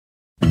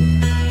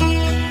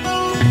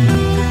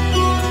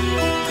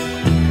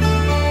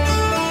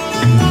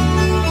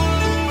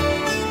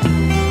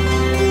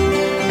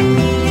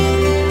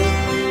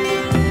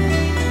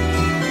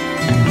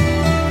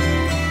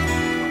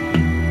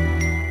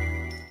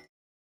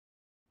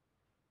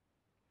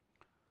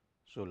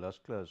So,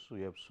 last class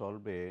we have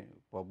solved a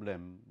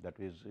problem, that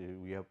is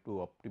we have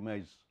to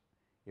optimize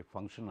a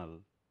functional,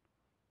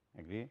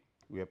 agree,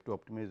 we have to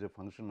optimize a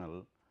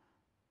functional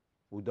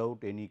without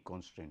any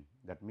constraint,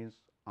 that means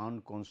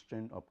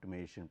unconstrained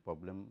optimization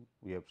problem.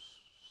 We have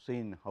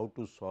seen how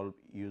to solve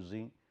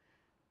using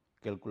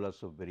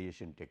calculus of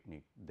variation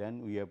technique.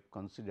 Then we have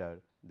considered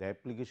the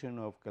application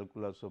of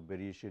calculus of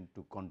variation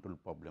to control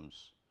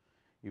problems.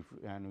 If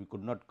and we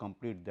could not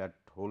complete that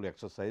whole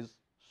exercise.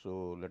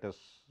 So, let us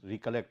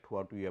recollect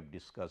what we have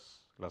discussed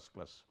last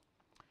class.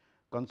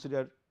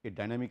 Consider a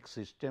dynamic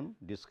system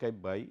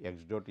described by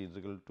x dot is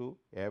equal to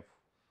f,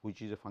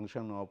 which is a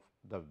function of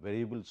the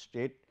variable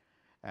state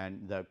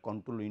and the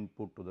control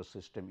input to the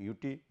system u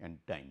t and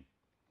time.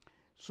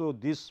 So,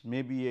 this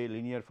may be a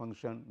linear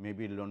function, may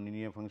be a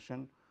nonlinear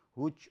function,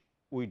 which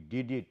we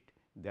did it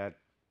that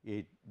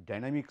a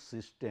dynamic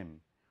system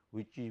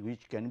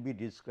which can be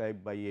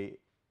described by a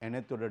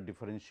nth order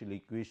differential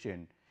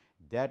equation,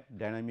 that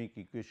dynamic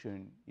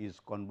equation is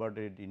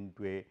converted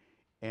into a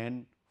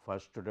n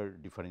first order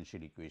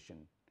differential equation,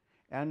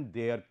 and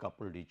they are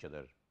coupled each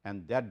other,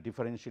 and that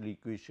differential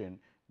equation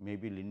may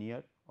be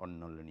linear or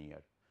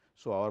nonlinear.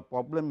 So, our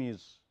problem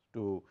is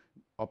to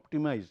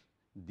optimize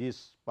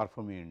this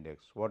performing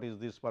index. What is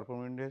this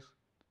performing index?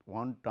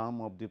 One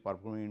term of the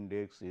performing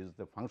index is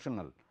the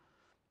functional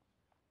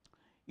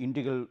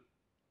integral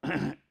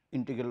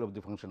integral of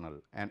the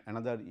functional, and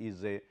another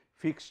is a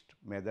fixed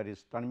measure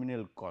is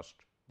terminal cost.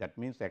 That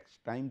means, x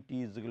time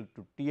t is equal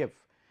to T f,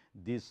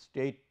 this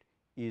state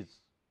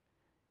is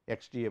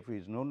x T f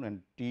is known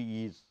and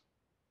t is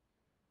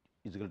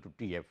equal to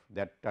T f,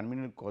 that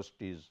terminal cost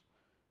is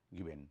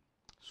given.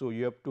 So,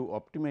 you have to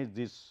optimize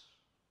this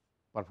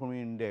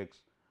performing index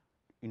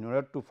in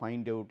order to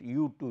find out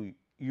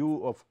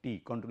u of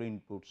t control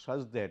input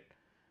such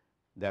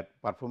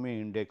that performing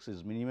index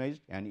is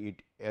minimized and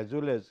it as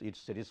well as it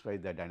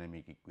satisfies the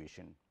dynamic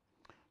equation.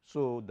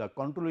 So, the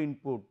control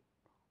input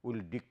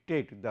will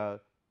dictate the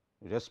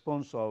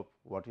response of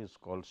what is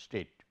called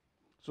state.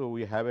 So,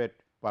 we have a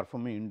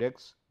performing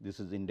index, this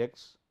is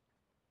index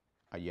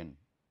I n,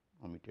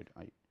 omitted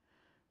I.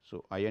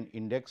 So, I n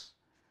index.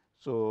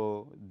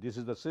 So, this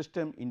is the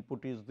system,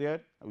 input is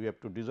there, we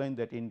have to design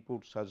that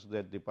input such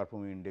that the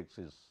performing index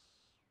is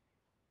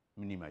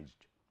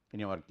minimized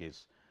in our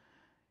case,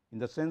 in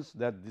the sense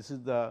that this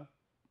is the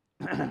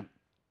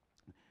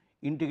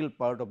integral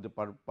part of the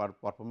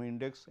performing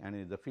index and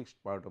is the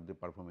fixed part of the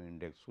performing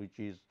index, which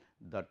is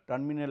the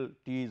terminal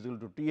t is equal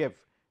to T f,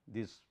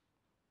 this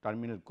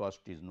terminal cost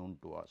is known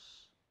to us.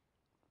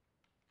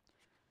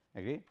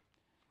 Agree?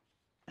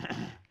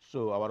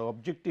 So, our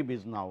objective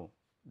is now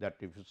that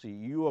if you see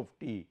u of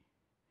t,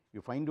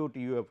 you find out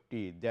u of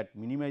t that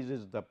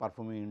minimizes the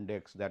performing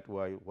index, that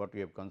why what we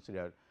have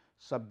considered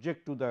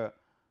subject to the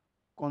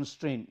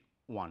constraint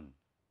 1,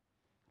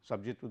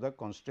 subject to the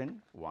constraint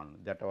 1,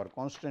 that our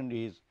constant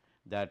is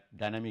that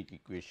dynamic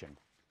equation,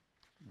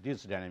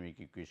 this dynamic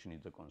equation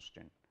is the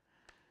constant.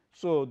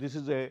 So, this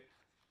is a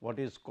what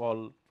is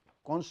called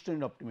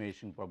constraint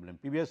optimization problem.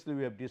 Previously,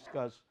 we have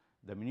discussed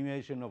the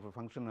minimization of a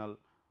functional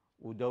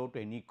without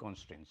any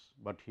constraints,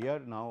 but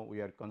here now we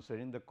are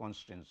considering the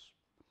constraints,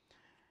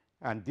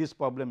 and this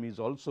problem is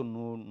also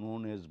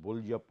known as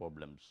Boltzmann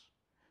problems.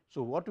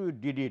 So, what we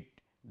did it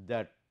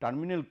that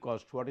terminal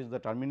cost, what is the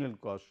terminal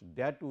cost,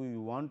 that we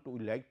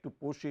like to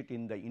push it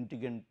in the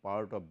integrand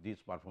part of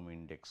this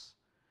performing index.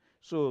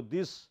 So,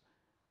 this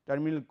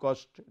terminal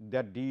cost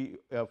that d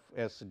f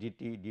s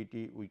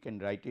dt we can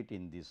write it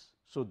in this.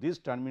 So, this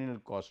terminal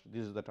cost,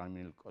 this is the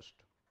terminal cost.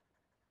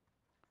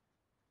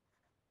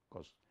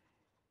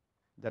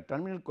 The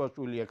terminal cost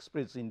will be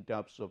expressed in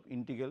terms of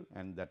integral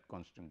and that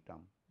constant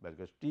term,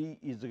 because t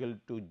is equal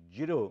to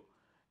 0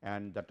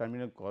 and the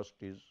terminal cost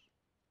is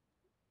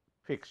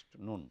fixed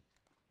known.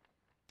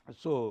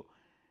 So,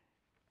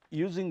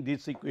 using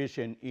this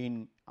equation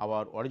in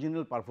our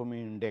original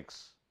performing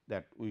index,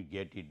 that we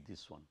get it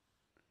this one,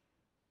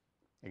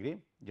 agree,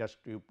 just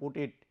you put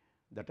it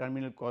the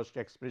terminal cost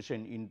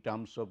expression in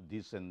terms of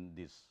this and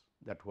this,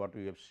 that what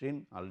we have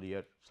seen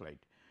earlier slide.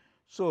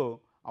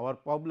 So, our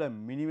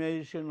problem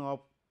minimization of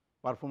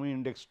performing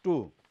index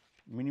 2,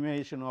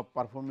 minimization of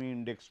performing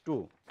index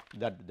 2,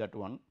 that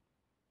one,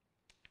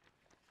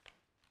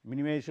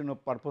 minimization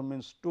of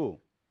performance 2,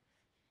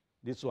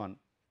 this one,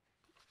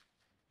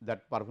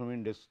 that performing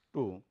index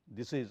 2,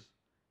 this is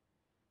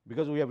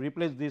because we have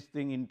replaced this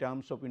thing in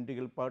terms of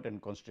integral part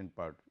and constant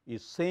part,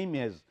 is same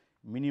as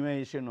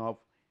minimization of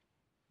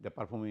the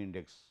performing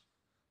index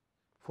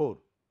 4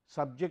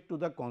 subject to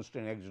the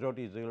constant x dot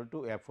is equal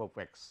to f of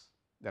x,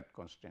 that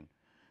constant.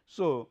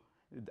 So,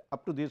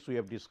 up to this we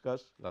have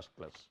discussed last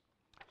class.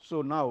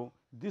 So, now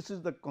this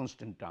is the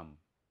constant term.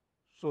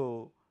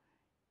 So,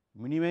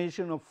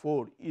 minimization of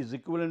 4 is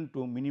equivalent to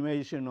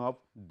minimization of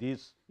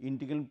this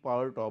integral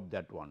part of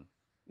that one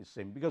is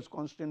same, because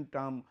constant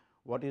term,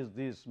 what is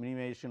this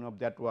minimization of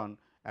that one,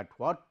 at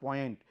what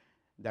point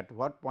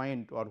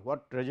or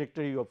what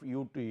trajectory of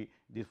u t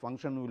this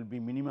function will be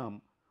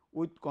minimum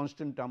with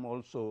constant term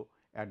also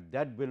at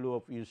that value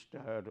of u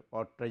star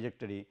or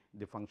trajectory,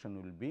 the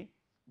function will be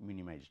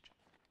minimized.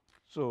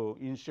 So,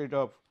 instead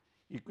of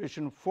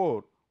equation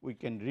 4, we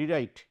can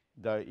rewrite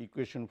the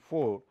equation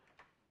 4,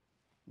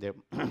 the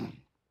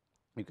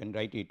you can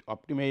write it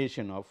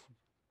optimization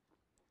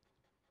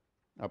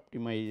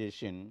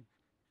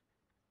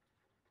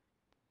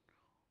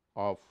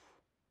of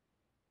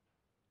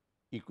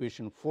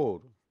equation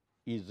 4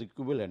 is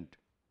equivalent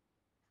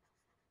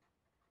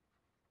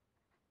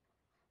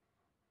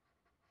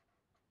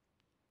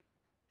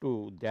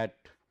to that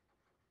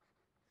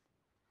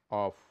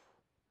of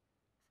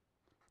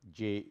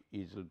j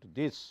is equal to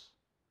this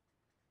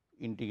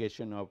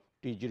integration of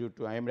t 0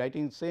 to, I am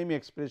writing same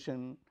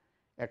expression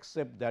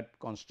except that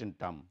constant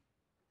term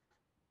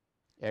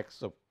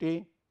x of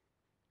t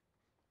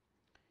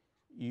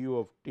u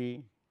of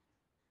t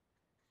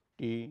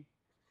t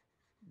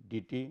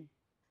dt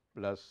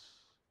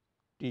plus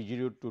t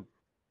 0 to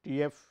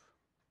t f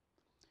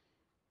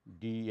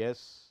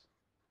ds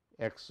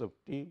x of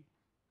t,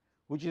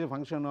 which is a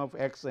function of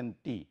x and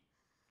t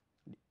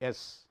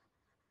s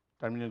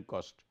terminal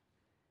cost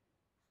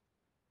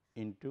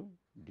into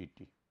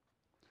dt.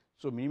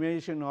 So,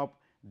 minimization of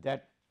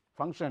that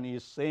function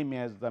is same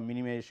as the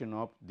minimization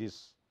of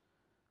this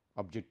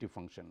objective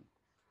function.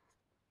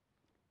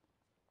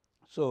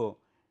 So,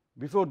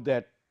 before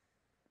that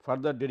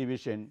further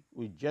derivation,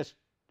 we just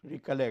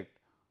recollect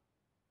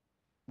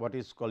what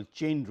is called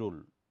chain rule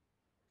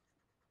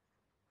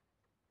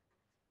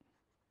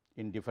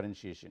in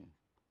differentiation.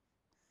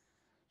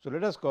 So,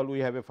 let us call we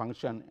have a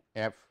function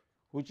f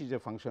which is a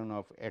function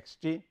of x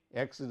t,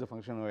 x is a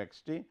function of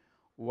x t,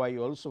 y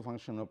also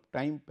function of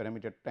time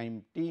parameter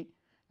time t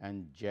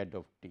and z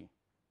of t.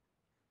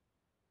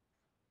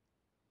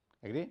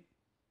 Agree?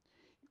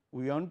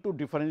 We want to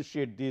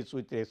differentiate this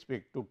with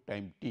respect to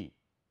time t.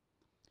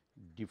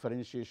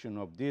 Differentiation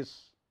of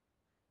this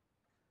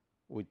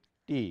with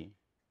t,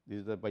 this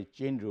is the by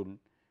chain rule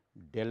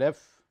del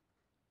f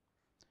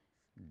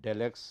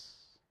del x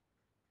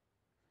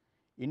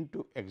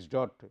into x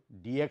dot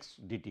dx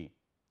dt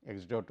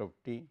x dot of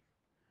t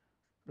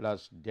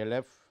plus del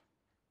f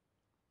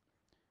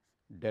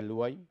del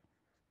y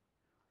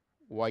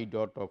y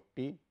dot of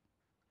t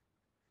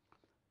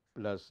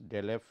plus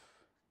del f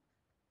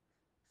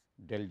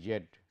del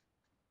z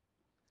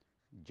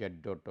z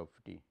dot of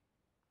t.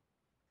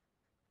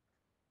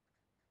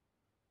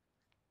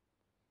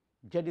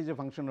 Z is a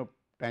function of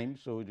time.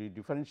 So, we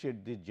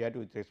differentiate this z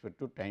with respect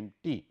to time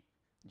t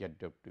z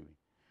dot t.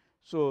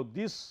 So,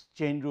 this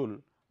chain rule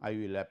I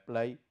will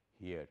apply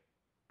here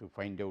to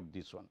find out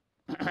this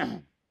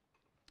one.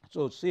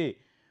 So, say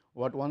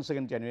what once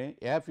again can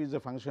f is a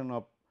function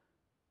of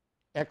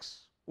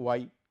x,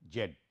 y,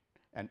 z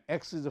and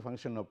x is a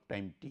function of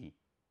time t,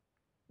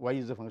 y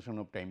is a function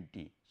of time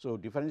t. So,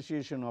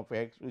 differentiation of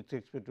x with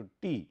respect to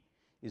t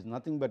is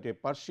nothing but a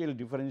partial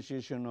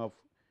differentiation of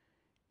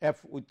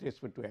f with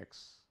respect to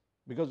x,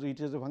 because it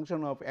is a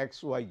function of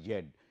x, y,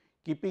 z.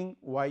 Keeping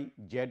y,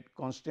 z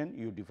constant,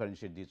 you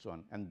differentiate this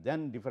one and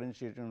then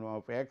differentiation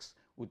of x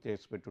with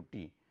respect to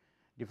t.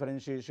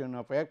 Differentiation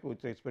of x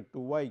with respect to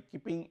y,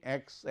 keeping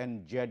x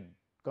and z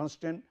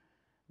constant,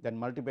 then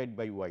multiplied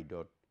by y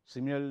dot.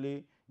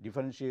 Similarly,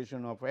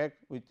 differentiation of x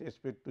with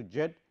respect to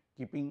z,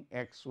 keeping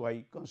x,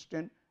 y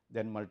constant,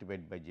 then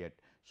multiplied by z.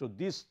 So,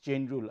 this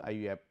chain rule I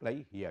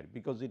apply here,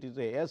 because it is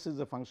a s is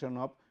a function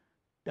of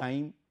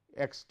time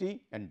x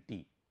t and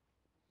t.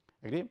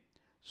 Agree?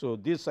 So,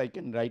 this I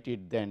can write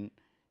it then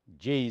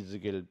j is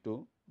equal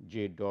to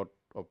j dot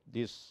of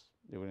this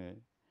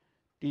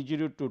t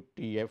 0 to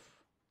t f,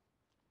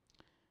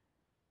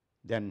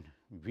 then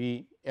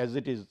v as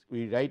it is,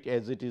 we write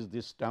as it is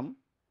this term,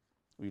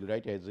 we will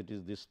write as it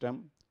is this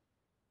term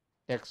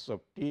x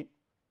of t,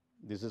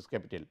 this is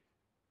capital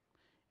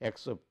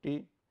x of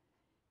t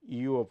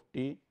u of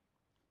t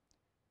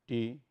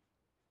t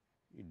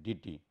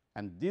dt,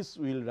 and this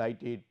we will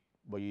write it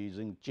by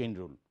using chain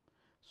rule.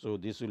 So,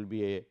 this will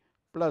be a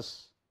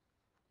plus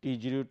t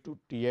 0 to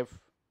t f.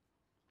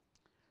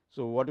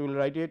 So, what we will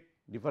write it?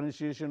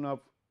 Differentiation of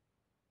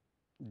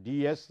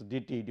ds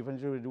dt,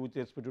 differentiation with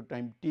respect to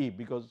time t,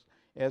 because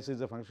s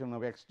is a function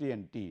of x t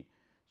and t.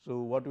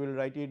 So, what we will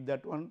write it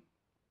that one?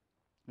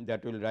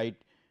 That will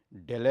write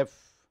del f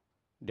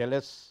del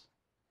s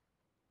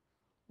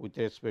with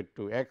respect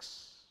to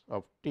x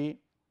of t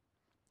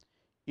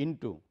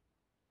into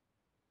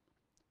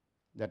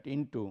that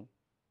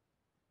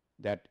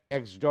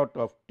x dot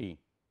of t,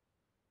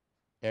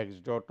 x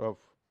dot of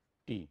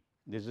t,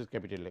 this is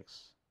capital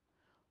X,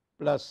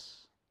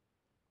 plus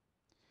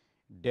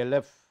del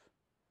f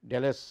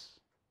del s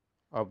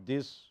of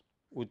this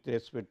with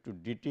respect to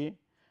dt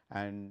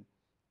and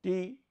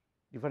t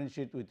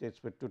differentiate with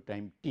respect to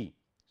time t.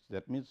 So,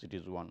 that means, it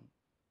is 1,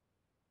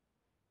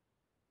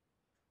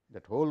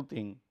 that whole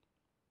thing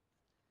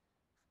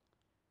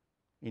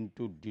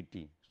into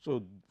dt.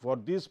 So, for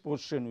this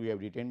portion we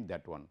have written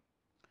that one.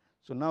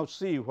 So, now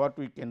see what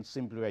we can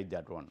simplify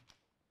that one.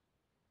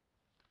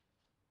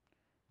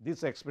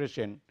 This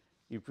expression,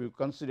 if you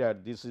consider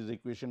this is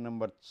equation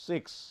number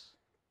 6,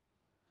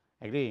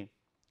 agree,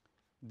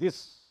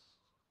 this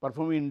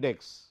performance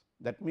index,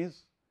 that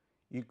means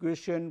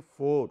equation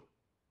 4,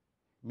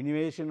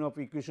 minimization of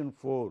equation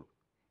 4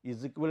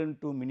 is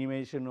equivalent to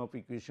minimization of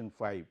equation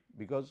 5,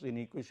 because in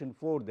equation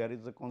 4 there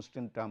is a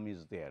constant term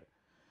is there.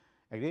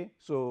 Agree?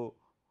 So,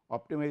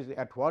 optimize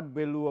at what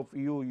value of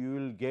u you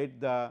will get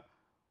the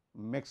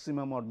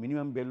maximum or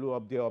minimum value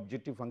of the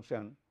objective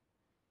function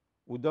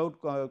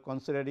without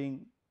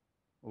considering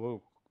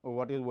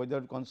what is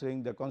without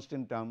considering the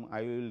constant term,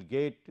 I will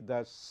get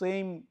the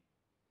same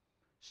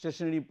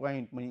stationary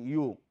point mean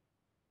u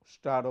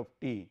star of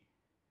t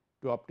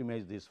to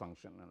optimize this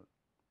functional.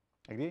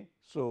 Agree?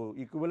 So,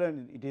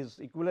 equivalent, it is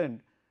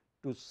equivalent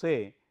to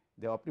say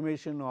the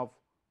optimization of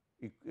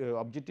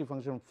objective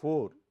function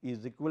 4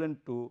 is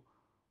equivalent to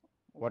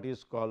what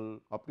is called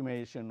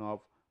optimization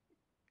of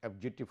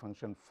objective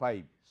function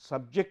 5,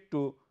 subject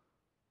to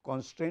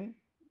constraint,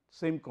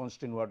 same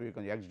constraint what we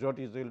can x dot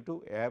is equal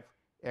to f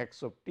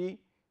x of t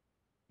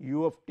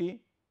u of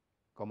t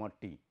comma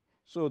t.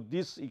 So,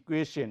 this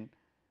equation,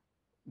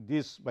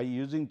 this by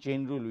using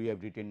chain rule we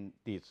have written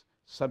this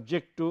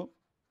subject to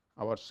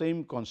our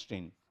same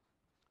constraint,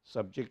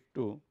 subject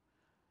to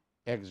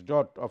x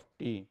dot of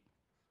t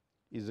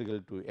is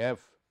equal to f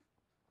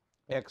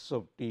x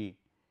of t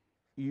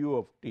u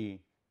of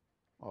t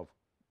of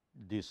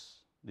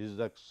this is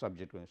the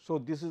subject. So,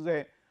 this is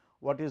a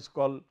what is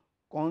called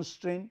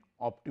constraint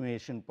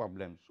optimization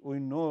problems. We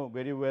know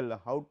very well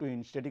how to,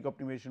 in static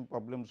optimization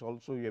problems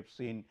also we have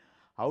seen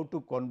how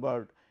to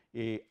convert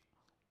a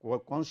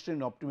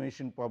constraint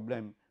optimization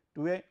problem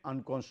to a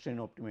unconstrained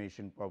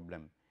optimization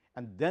problem.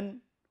 And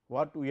then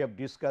what we have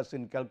discussed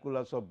in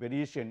calculus of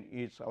variation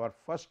is our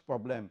first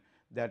problem,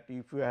 that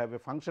if you have a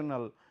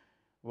functional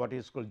what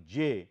is called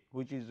j,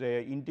 which is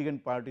a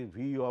integrand part is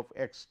v of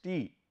x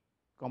t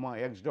comma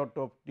x dot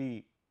of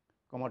t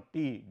comma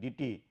t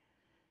dt,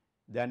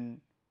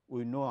 then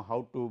we know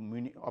how to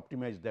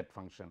optimize that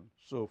function.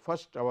 So,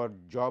 first our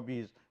job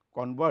is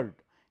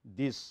convert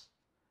this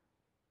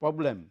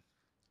problem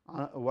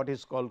what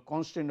is called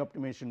constraint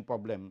optimization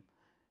problem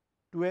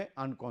to a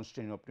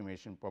unconstrained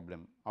optimization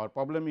problem. Our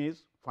problem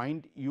is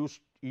find u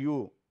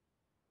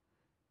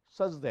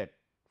such that,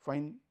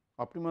 find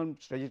optimum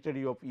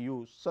trajectory of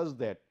u such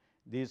that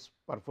this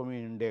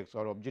performance index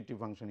or objective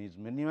function is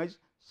minimized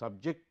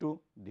subject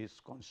to these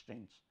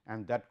constraints,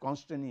 and that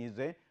constraint is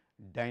a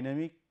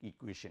dynamic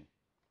equation.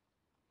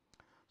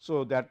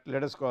 So, that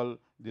let us call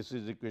this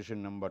is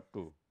equation number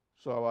 2.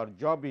 So, our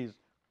job is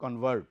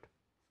convert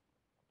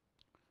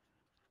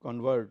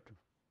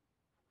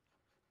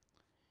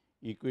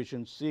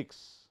equation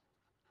 6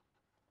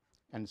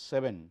 and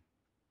 7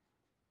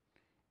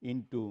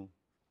 into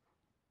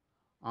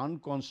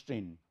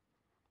unconstrained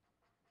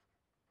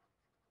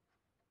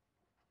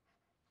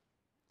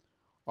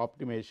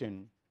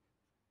optimization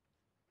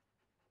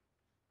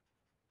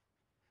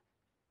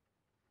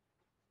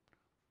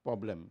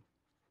problem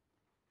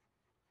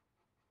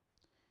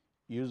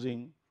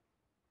using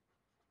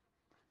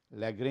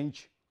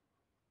Lagrange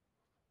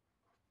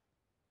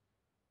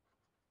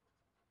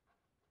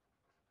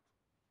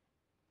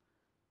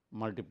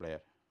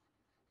multiplier.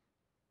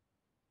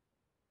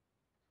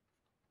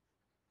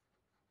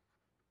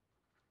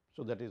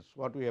 So, that is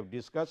what we have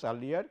discussed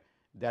earlier,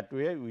 that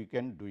way we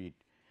can do it.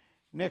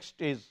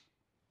 Next is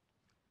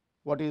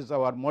what is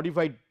our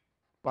modified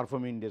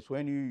performance index.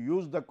 When you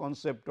use the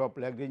concept of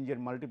Lagrangian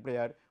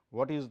multiplier,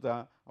 what is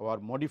the our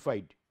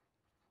modified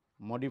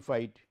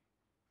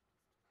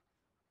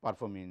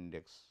performance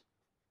index.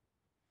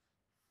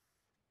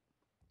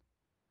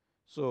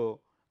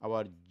 So,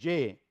 our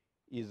j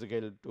is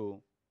equal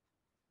to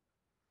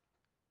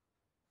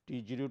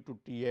T 0 to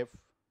T f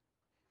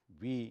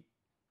v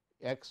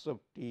x of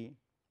t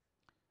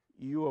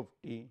u of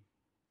t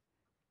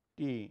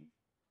t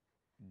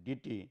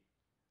dt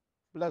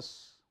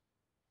plus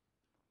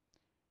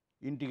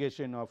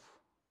integration of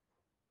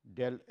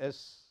del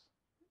s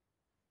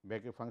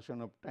back a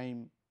function of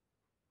time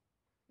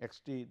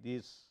x t,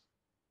 this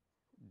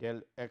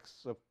del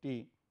x of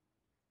t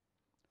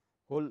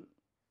whole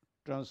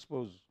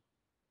transpose.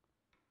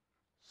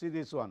 See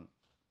this one,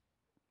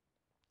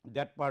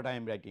 that part I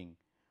am writing,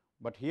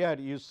 but here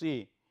you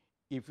see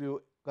if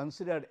you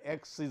consider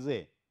x is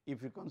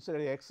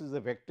a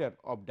vector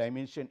of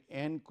dimension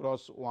n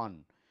cross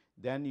 1,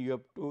 then you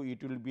have to,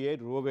 it will be a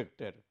row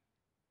vector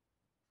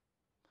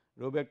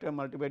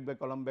multiplied by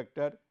column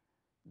vector,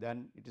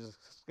 then it is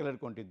a scalar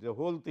quantity, the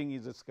whole thing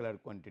is a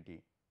scalar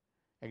quantity.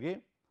 Agree?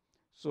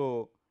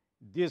 So,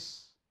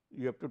 this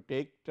you have to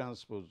take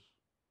transpose,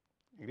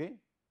 agree?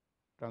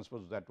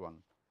 Transpose that one.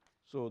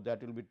 So,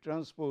 that will be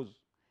transpose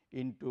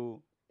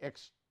into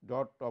x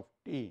dot of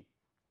t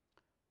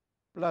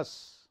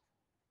plus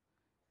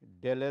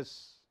del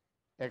s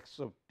x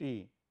of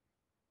t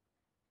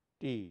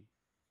t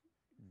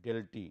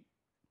del t,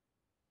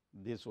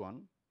 this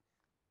one,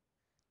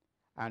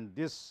 and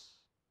this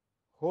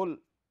whole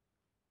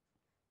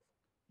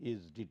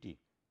is dt.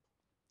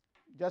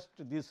 Just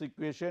this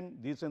equation,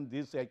 this and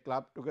this I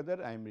clubbed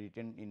together, I am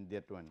written in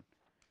that one,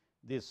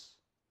 this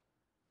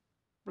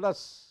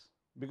plus,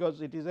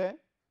 because it is a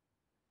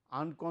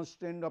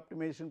unconstrained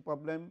optimization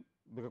problem,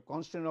 because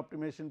constraint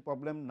optimization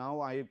problem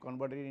now I have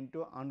converted it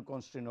into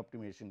unconstrained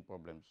optimization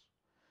problems.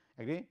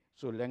 Agree?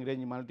 So,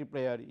 Lagrange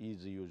multiplier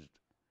is used,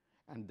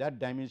 and that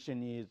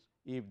dimension is,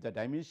 if the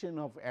dimension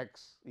of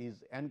x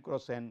is n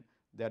cross n,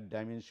 that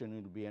dimension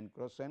will be n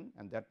cross n,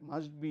 and that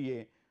must be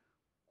a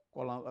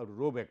column, a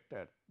row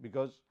vector,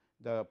 because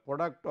the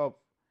product of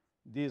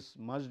this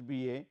must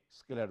be a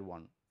scalar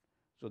one.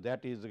 So,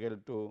 that is equal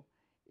to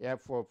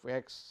f of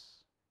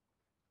x,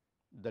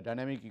 the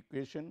dynamic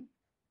equation,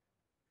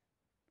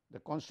 the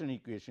constant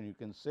equation, you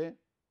can say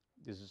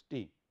this is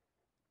t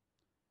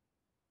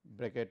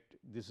bracket,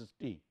 this is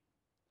t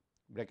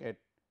bracket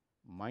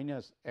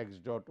minus x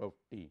dot of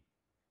t,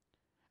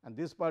 and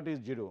this part is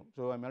 0.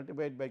 So, I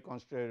multiplied by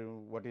constant,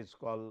 what is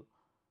called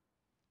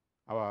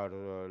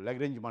our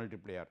Lagrange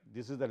multiplier.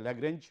 This is the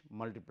Lagrange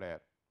multiplier,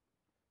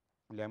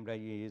 lambda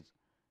is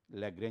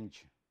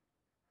Lagrange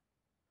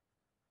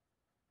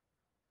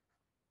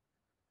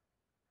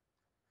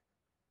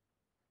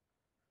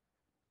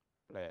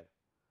multiplier.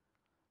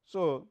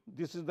 So,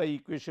 this is the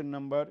equation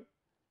number.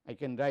 I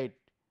can write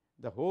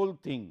the whole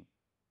thing.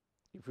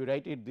 If you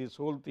write it, this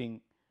whole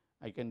thing,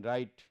 I can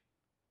write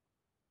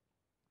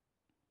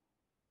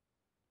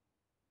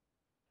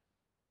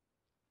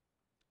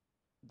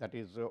that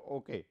is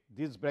okay.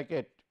 This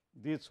bracket,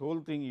 this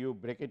whole thing you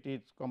bracket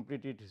it,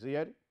 complete it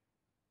here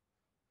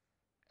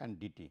and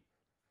dt.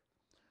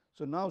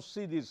 So, now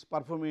see this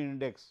performance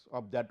index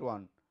of that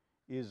one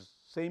is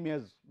same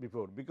as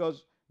before,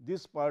 because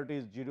this part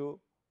is 0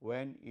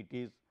 when it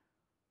is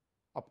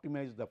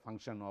optimize the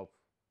function of,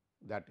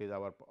 that is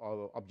our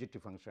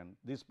objective function.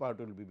 This part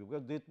will be,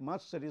 because it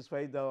must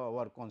satisfy the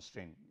our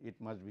constraint, it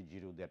must be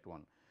 0, that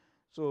one.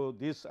 So,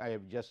 this I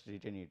have just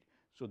written it.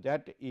 So,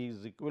 that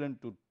is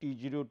equivalent to T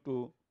 0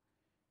 to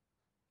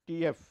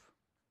T f,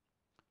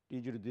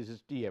 T 0, this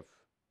is T f,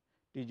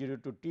 T 0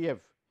 to T f,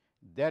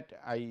 that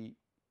I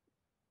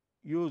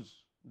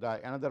use the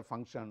another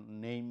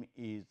function name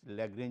is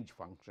Lagrange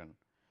function.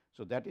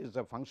 So, that is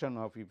the function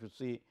of, if you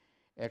see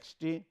x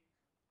t,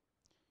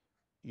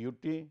 u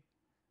t,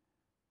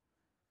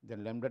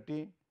 then lambda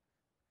t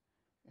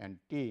and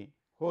t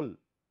whole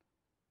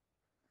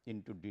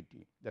into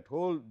dt, that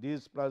whole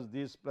this plus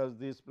this plus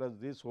this plus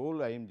this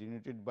whole I am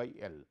denoted by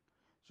L.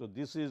 So,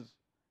 this is,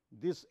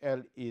 this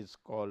L is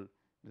called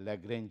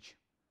Lagrange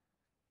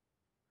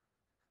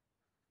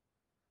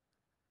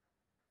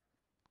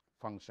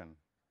function.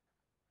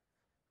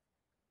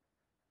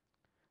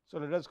 So,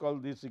 let us call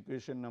this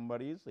equation number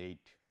is 8.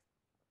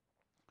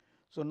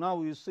 So,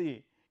 now you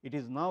see it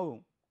is now,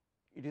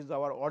 it is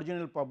our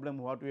original problem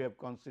what we have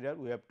considered,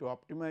 we have to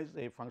optimize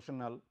a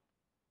functional,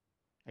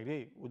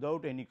 agree,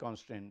 without any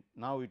constraint.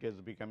 Now, it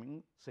is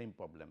becoming same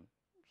problem.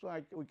 So,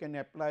 we can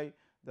apply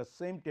the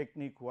same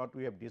technique what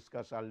we have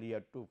discussed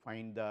earlier to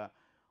find the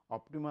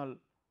optimal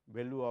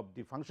value of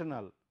the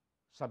functional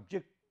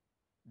subject,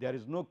 there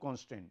is no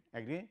constraint,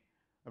 agree.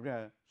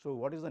 So,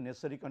 what is the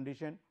necessary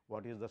condition,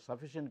 what is the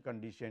sufficient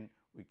condition,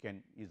 we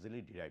can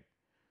easily derive.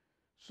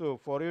 So,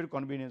 for your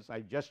convenience I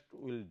just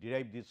will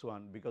derive this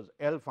one, because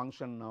L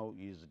function now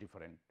is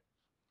different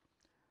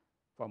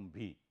from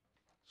V.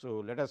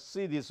 So, let us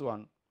see this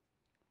one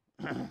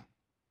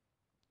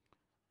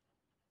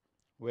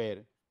where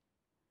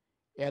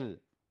L,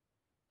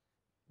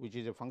 which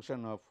is a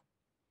function of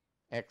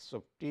x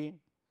of t,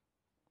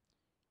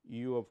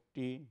 u of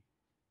t,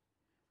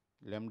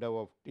 lambda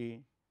of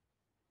t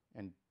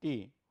and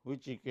t,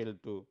 which equal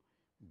to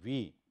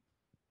V,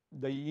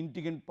 the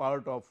integrand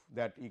part of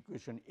that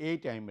equation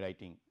 8 I am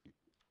writing.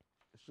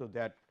 So,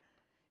 that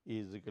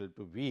is equal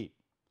to V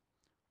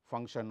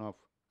function of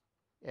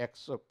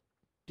x of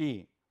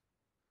t,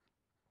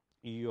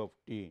 u of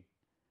t,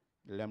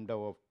 lambda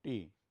of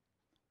t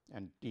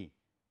and t,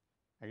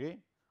 okay,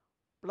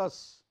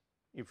 plus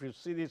if you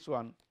see this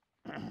one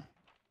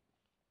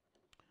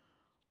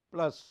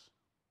plus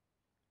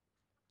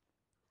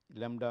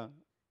lambda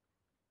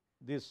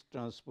this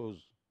transpose,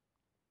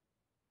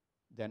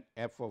 then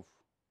f of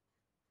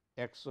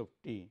x of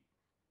t,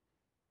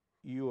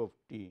 u of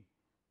t,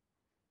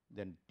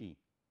 then t,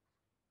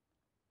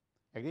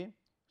 agree.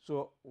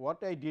 So,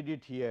 what I did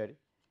it here,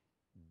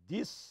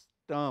 this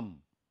term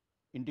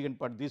integrand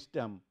part, this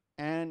term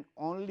and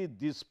only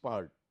this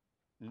part,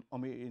 I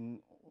mean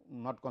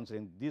not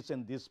considering this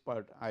and this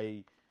part,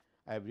 I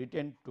have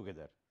written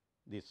together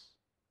this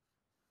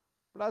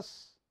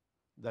plus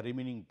the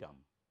remaining term.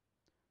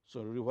 So,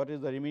 what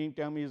is the remaining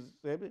term is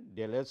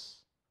del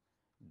s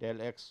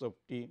del x of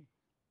t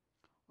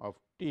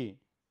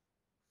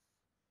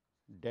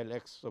del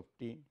x of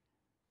t,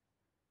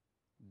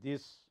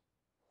 this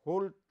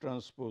whole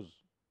transpose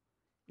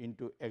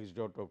into x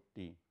dot of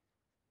t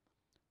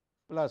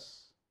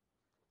plus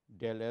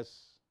del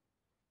s,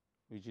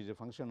 which is a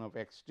function of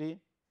x t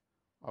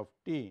of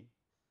t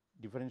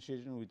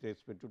differentiation with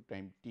respect to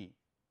time t,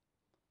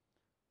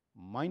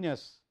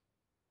 minus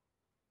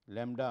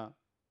lambda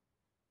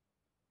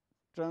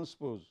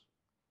transpose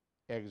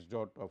x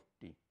dot of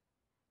t.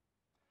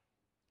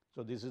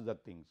 So, this is the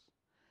things.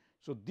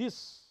 So,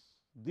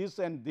 this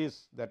and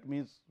this, that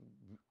means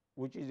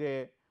which is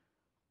a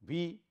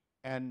V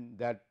and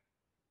that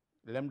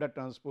lambda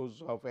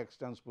transpose of x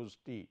transpose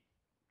t,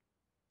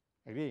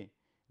 agree.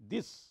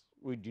 This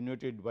we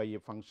denoted by a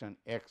function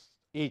x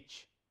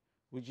h,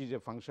 which is a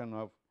function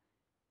of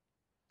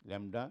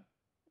lambda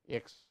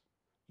x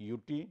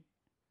u t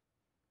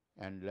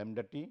and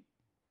lambda t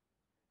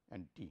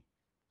and t.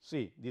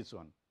 See this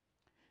one.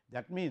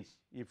 That means,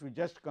 if you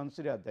just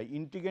consider the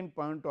integrand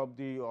point of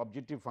the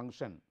objective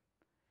function,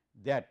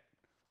 that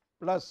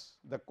plus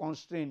the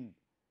constant,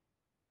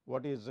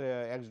 what is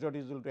x dot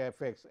is equal to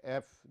f x,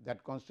 f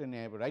that constant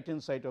right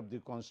hand side of the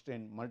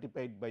constant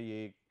multiplied by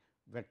a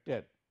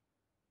vector,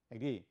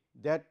 agree,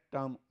 that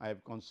term I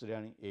am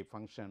considering a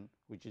function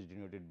which is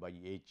denoted by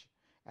h,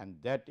 and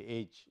that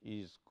h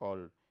is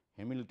called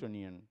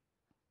Hamiltonian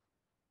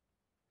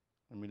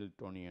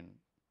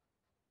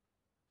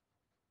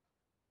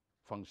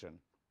function.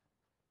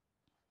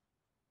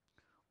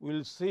 We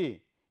will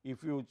see,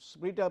 if you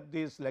split up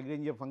this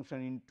Lagrangian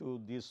function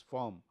into this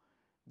form,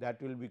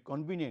 that will be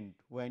convenient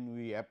when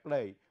we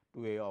apply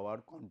to our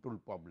control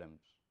problems,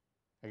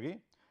 agree,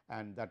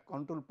 and that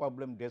control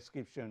problem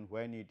description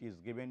when it is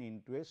given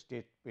into a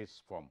state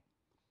space form.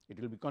 It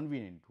will be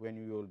convenient when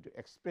you will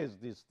express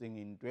this thing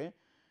into a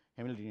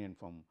Hamiltonian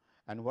form.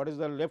 And what is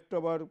the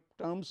leftover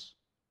terms?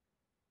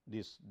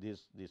 This.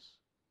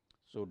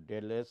 So,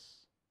 del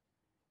s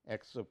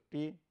x of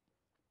t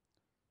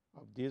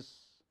of this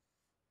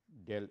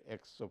del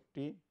x of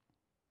t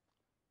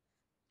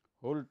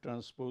whole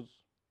transpose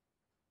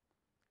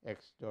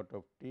x dot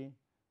of t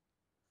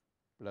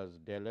plus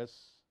del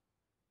s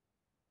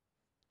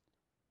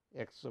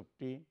x of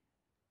t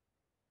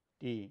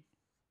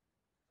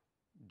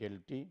del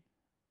t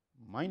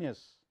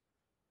minus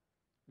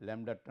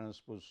lambda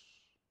transpose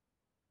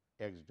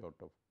x dot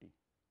of t.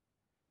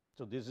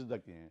 So, this is the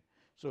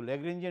so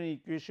Lagrangian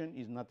equation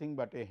is nothing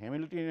but a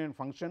Hamiltonian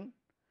function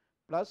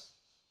plus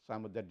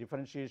some of the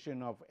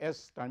differentiation of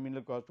s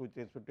terminal cost with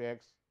respect to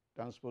x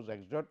transpose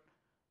x dot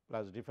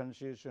plus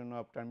differentiation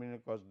of terminal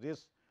cost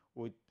this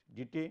with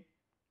dt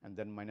and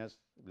then minus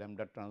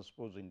lambda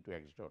transpose into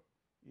x dot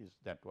is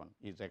that one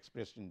is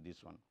expressed in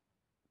this one.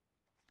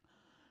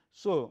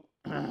 So,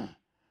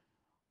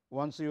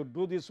 once you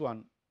do this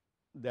one,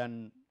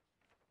 then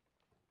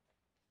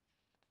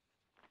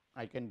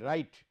I can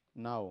write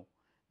now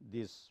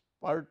this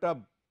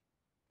perturb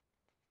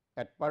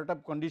at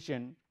perturb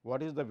condition,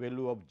 what is the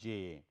value of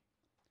J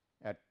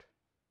at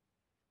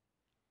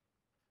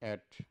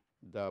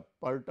the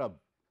perturb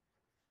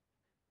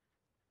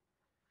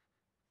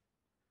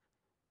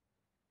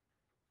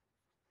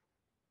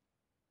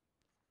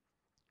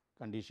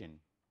condition.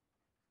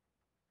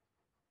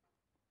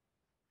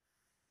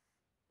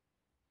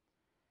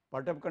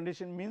 Perturb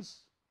condition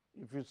means,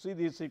 if you see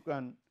this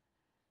sequence,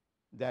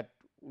 that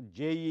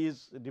J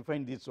is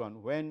defined this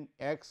one, when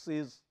x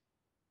is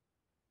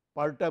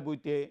perturbed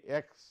with a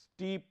x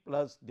t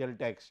plus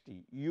delta x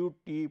t, u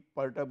t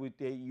perturbed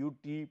with a u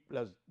t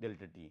plus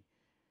delta t,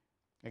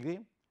 agree,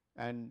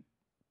 and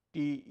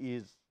t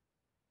is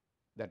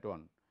that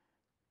one,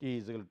 t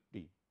is equal to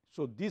t.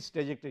 So, this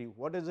trajectory,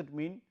 what does it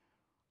mean?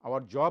 Our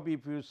job,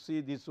 if you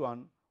see this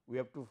one, we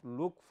have to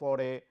look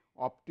for a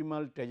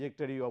optimal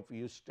trajectory of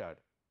u star,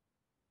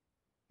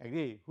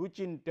 agree, which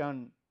in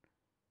turn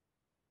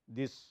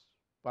this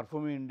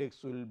performing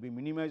index will be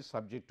minimized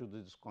subject to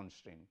this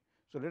constraint.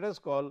 So, let us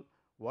call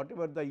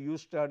whatever the u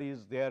star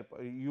is there,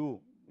 u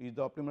is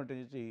the optimal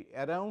trajectory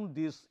around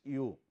this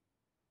u,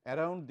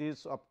 around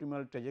this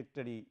optimal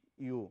trajectory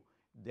u,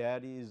 there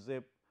is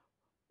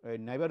a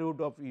neighborhood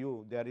of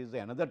u, there is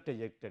another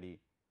trajectory,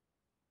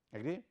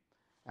 agree,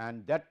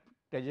 and that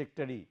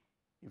trajectory,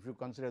 if you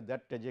consider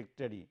that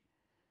trajectory,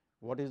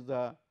 what is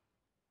the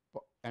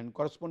and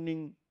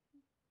corresponding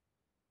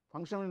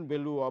functional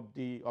value of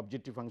the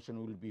objective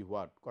function will be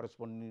what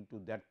corresponding to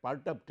that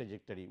perturbed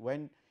trajectory.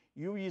 When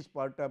u is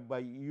perturbed by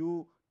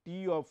u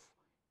t of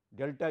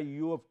delta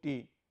u of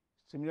t,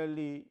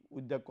 similarly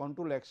with the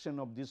control action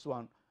of this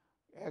one,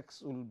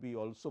 x will be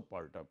also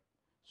perturbed.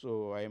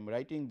 So, I am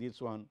writing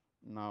this one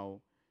now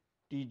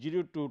t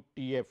 0 to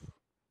t f,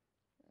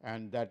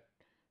 and that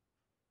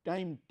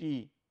time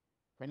t,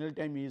 final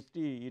time is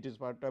t, it is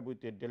perturbed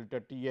with a delta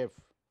t f,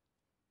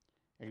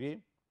 agree,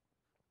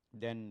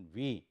 then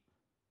v,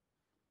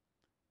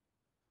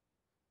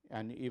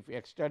 and if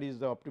x star is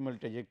the optimal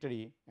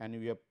trajectory and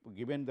we have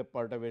given the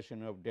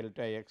perturbation of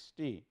delta x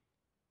t,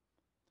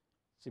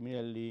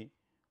 similarly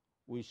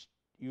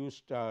u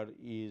star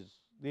is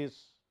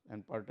this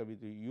and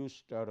perturbed with u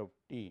star of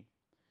t.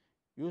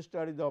 U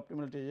star is the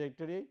optimal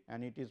trajectory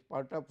and it is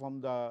perturbed from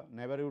the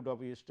neighborhood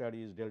of u star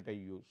is delta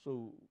u.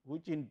 So,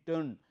 which in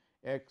turn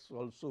x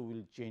also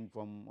will change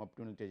from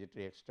optimal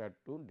trajectory x star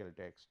to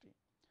delta x t,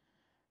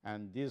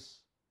 and this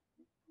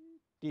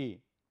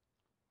t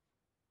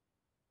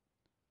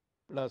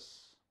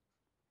plus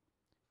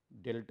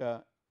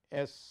delta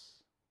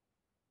s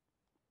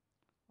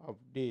of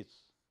this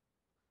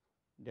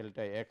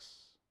delta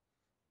x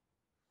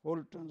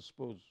whole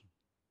transpose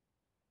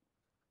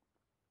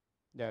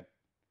that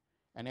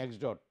and x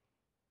dot,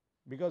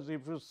 because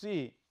if you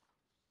see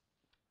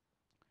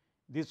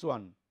this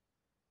one,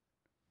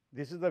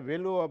 this is the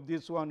value of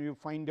this one, you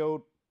find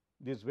out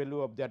this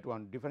value of that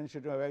one,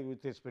 differentiate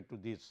with respect to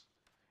this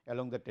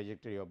along the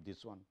trajectory of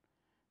this one.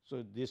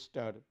 So, this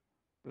star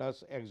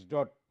plus x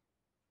dot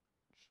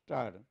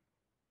star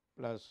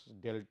plus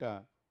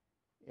delta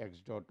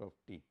x dot of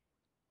t.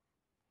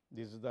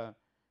 This is the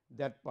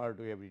that part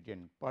we have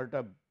written, part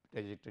of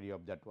trajectory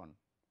of that one.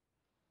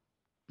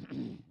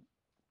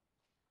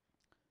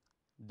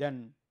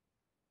 Then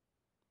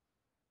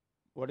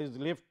what is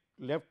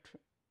left?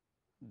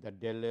 The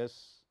del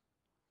s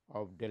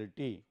of del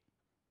t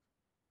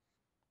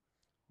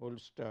whole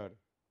star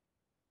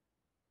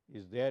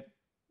is there,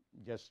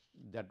 just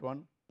that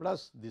one,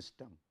 plus this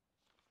term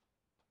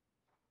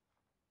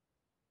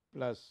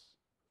plus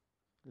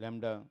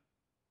lambda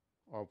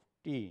of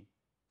t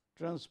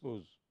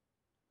transpose,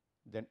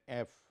 then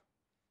f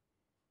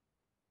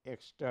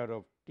x star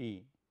of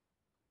t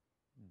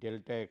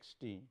delta x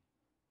t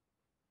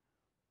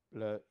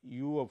plus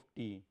u of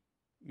t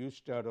u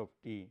star of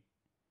t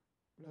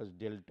plus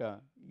delta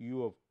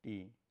u of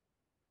t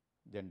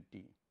then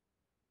t.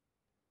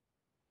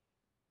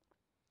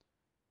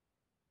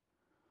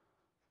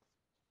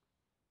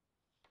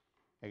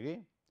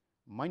 Agree?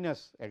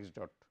 Minus x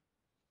dot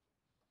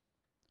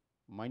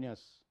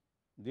minus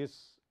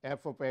this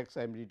f of x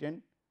I am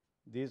written,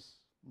 this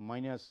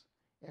minus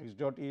x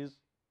dot is,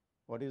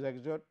 what is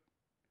x dot?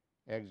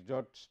 X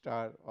dot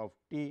star of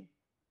t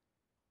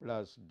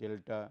plus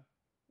delta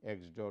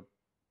x dot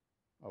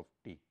of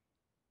t.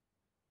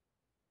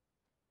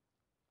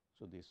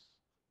 So, this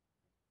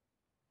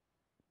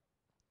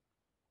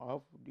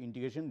of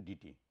integration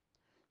dt.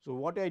 So,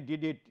 what I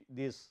did it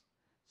this,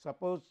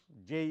 suppose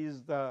j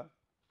is the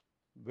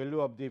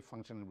value of the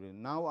functional value.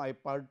 Now, I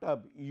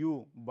perturb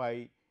u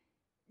by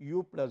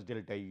u plus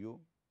delta u,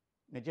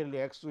 naturally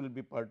x will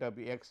be part of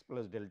x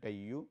plus delta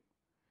u,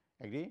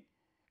 agree,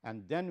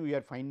 and then we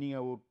are finding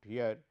out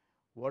here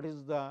what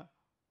is the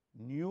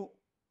new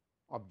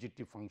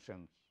objective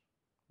functions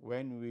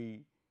when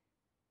we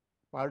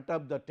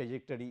perturb the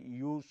trajectory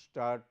u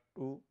star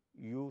to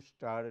u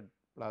star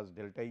plus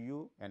delta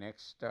u and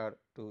x star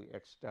to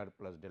x star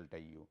plus delta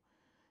u.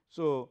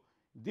 So,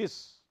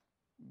 this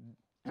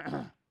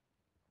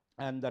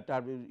and that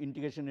are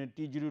integration in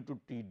t 0 to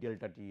t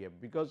delta t f,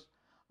 because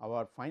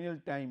our final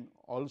time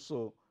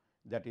also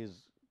that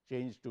is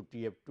changed to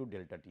t f to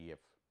delta t f.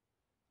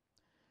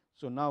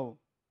 So, now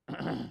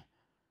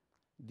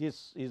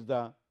this is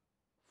the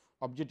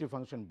objective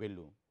function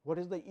value. What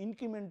is the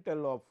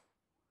incremental of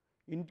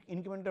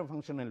incremental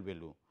functional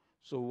value?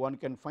 So, one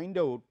can find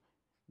out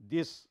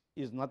this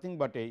is nothing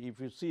but a, if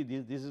you see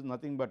this is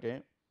nothing but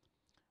a,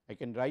 I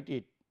can write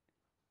it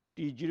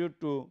t 0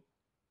 to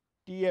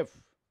t f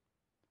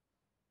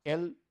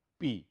L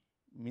p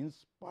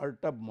means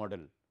perturb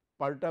model,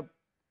 perturb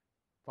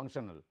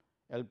functional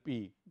L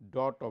p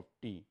dot of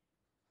t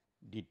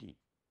dt.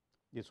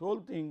 This whole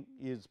thing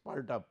is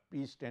perturb,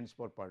 p stands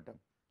for perturb,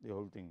 the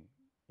whole thing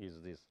is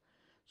this.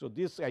 So,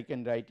 this I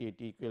can write it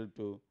equal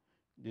to,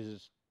 this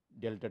is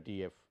delta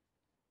t f,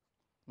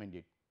 mind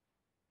it,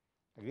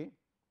 agree.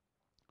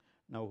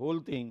 Now, whole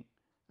thing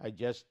I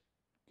just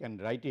can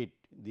write it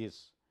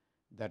this,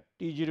 that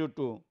t 0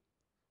 to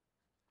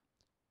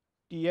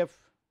t f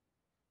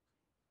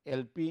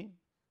L p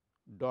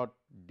dot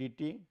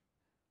dt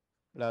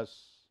plus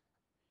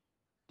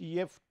t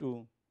f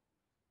to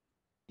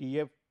t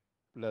f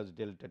plus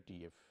delta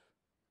t f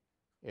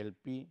L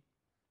p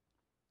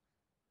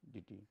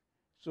dt.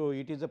 So,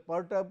 it is a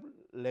perturb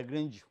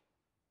Lagrange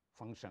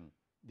function,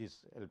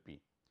 this L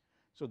p.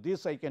 So,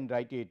 this I can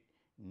write it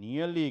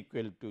nearly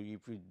equal to,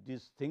 if you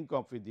this think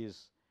of it,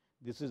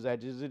 this is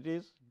as it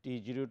is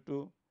t 0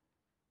 to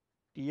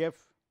t f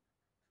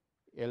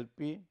L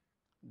p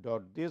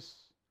dot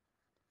this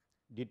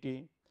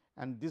dt,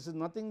 and this is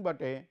nothing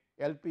but a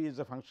L p is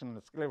a functional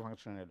scalar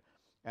functional,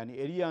 and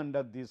area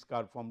under this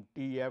curve from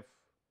t f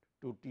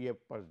to t f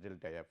plus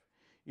delta f.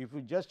 If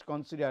you just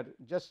consider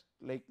just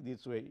like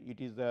this way,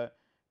 it is the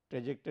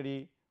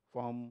trajectory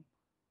from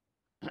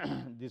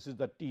this is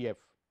the t f,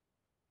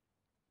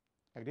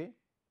 agree,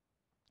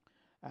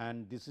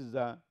 and this is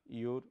the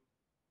your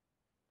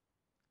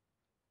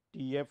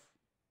t f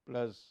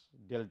plus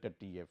delta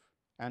t f,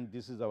 and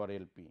this is our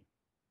L p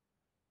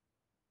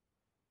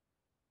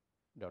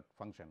dot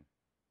function,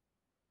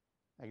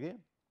 agree.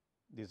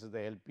 This is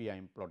the L p I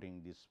am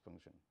plotting this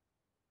function.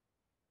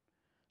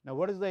 Now,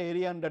 what is the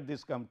area under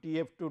this curve? T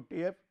f to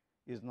T f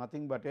is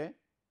nothing but a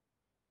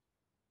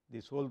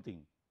this whole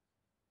thing,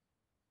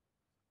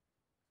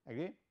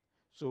 agree.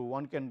 So,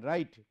 one can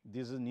write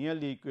this is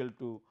nearly equal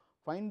to,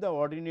 find the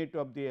ordinate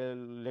of the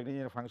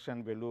Lagrangian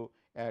function value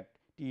at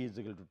t is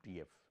equal to T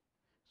f.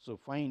 So,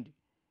 find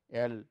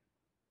L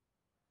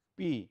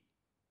p,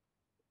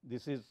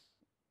 this is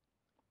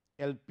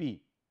L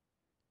p,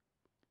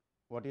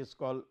 what is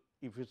called,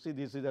 if you see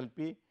this is L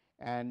p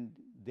and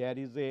there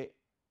is a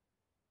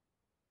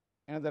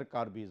another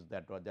curve is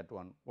that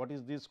one. What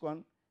is this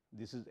one?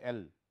 This is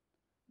L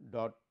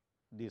dot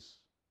this,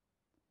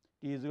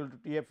 t is equal to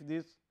T f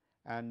this,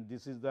 and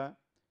this is the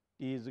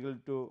t is equal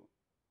to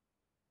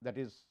that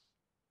is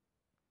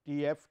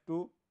T f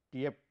to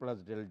T f plus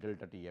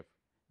delta T f.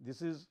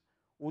 This is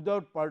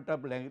without part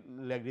of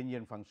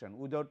Lagrangian function,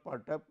 without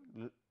part of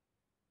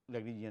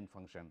Lagrangian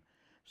function.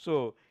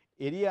 So,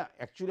 area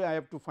actually I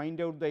have to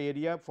find out the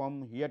area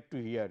from here to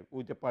here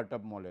with a part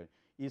of molar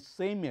is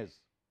same as,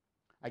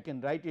 I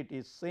can write it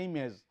is same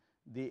as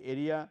the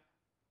area,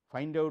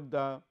 find out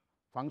the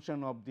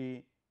function of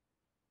the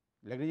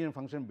Lagrangian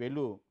function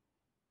value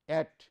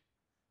at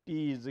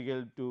t is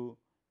equal to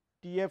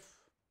T f,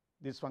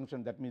 this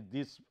function, that means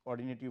this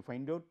ordinate you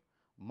find out,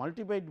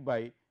 multiplied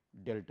by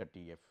delta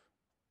T f.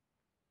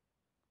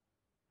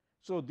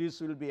 So, this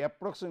will be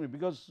approximately,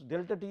 because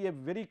delta T f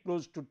very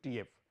close to T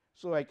f.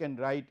 So, I can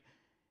write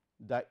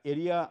the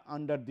area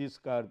under this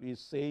curve is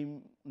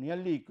same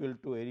nearly equal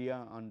to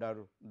area under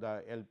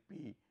the L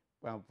p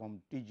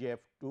from T j f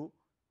to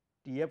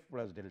T f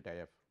plus delta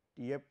f,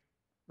 T f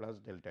plus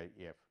delta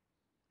f,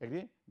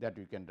 agree, that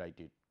we can write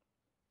it.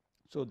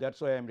 So, that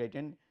is why I am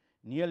writing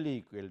nearly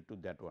equal to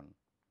that one.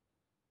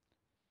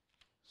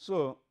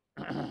 So,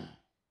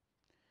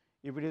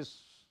 if it is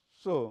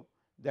so,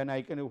 then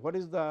I can, what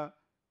is the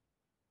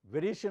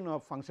variation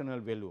of functional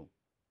value?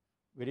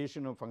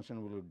 Variation of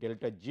functional value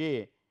delta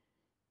j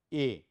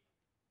a,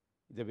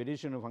 the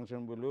variation of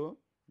functional value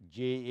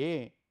j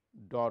a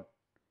dot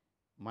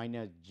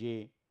minus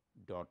j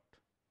dot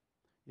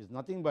is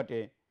nothing but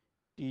a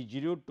T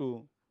 0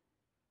 to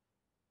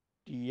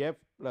T f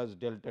plus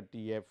delta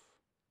T f,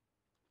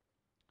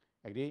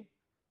 agree,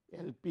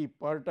 L p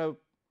part of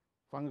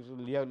function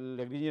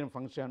Lagrangian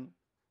function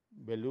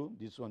value,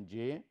 this one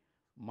j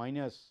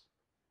minus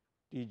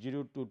T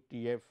 0 to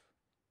T f,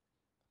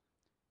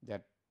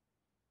 that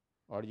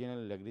original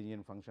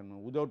Lagrangian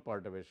function without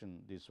perturbation,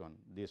 this one,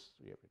 this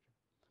we have written.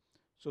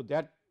 So,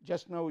 that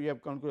just now we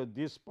have concluded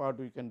this part,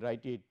 we can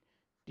write it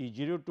T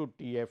 0 to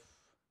T f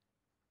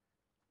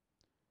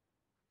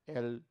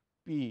L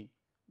p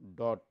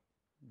dot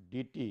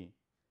d t,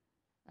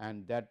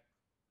 and that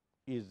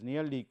is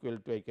nearly equal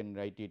to, I can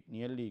write it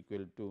nearly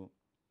equal to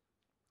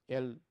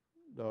L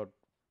dot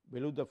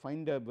value the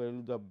find the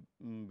value the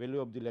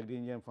value of the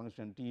Lagrangian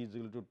function t is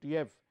equal to T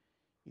f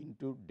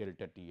into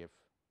delta T f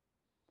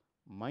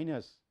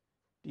minus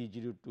T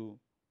 0 to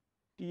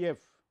T f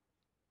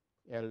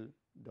L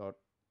dot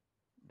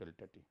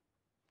delta t.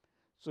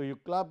 So, you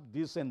club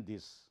this and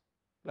this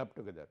club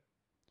together.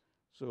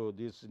 So,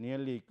 this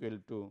nearly equal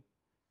to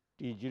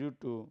T 0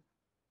 to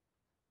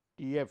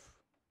T f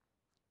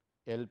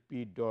L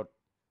p dot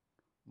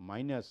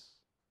minus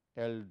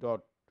L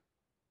dot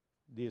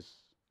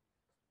this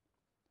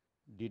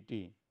d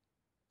t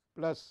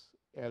plus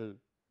L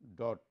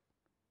dot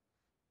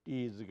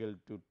t is equal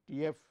to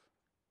T f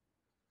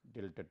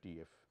delta T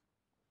f,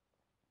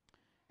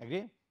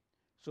 agree.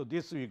 So,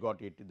 this we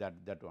got it,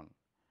 that one.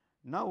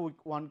 Now,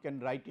 one can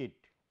write it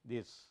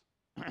this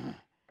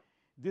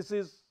this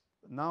is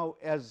now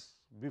as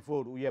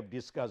before we have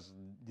discussed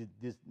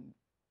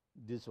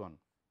this one,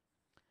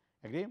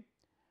 agree.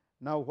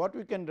 Now, what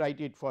we can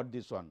write it for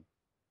this one,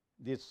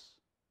 this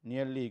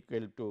nearly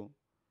equal to,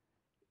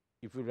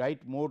 if you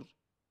write more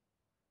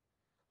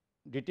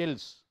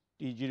details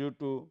T 0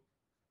 to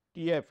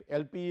T f,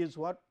 L p is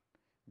what?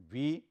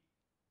 V,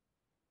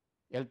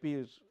 L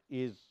p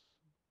is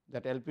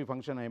that L p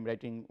function I am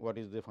writing, what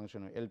is the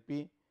function of L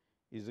p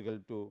is equal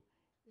to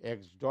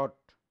x dot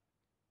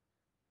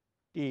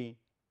t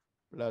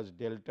plus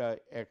delta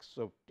x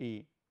of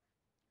t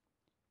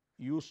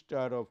u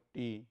star of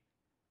t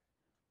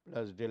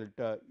plus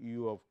delta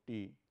u of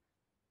t,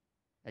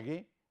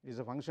 again is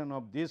a function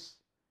of this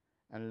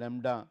and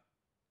lambda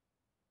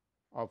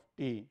of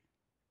t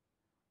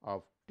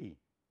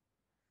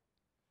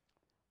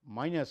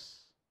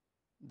minus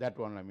that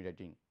one I am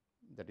writing,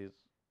 that is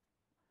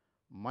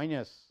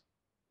minus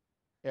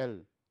L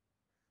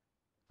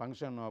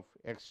function of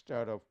x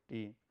star of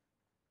t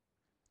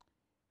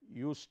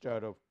u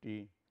star of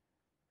t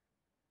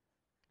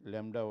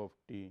lambda of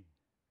t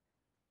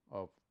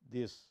of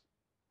this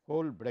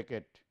whole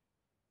bracket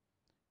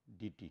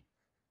d t.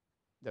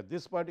 That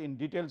this part in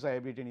details I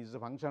have written is a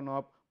function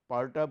of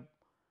part of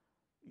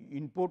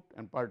input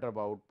and part of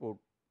output,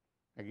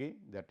 again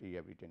that we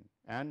have written,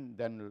 and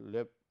then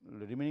left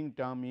remaining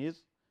term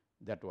is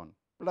that one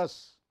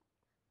plus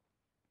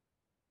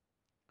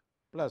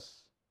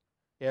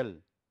L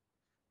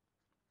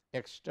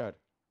x star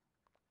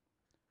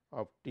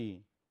of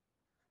t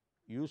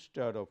u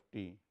star of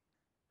t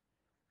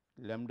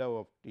lambda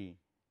of t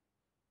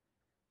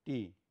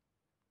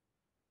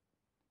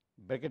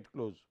bracket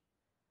close,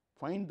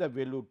 find the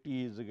value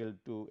t is equal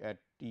to at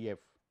T f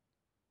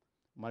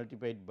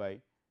multiplied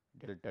by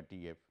delta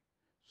T f.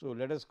 So,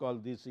 let us call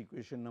this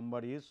equation number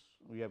is,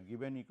 we have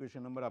given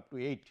equation number up to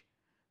 8.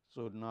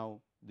 So,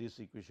 now this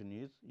equation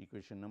is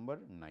equation number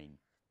 9.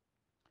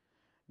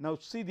 Now,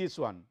 see this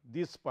one,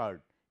 this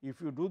part,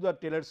 if you do the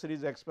Taylor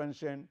series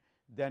expansion,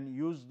 then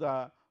use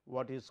the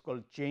what is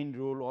called chain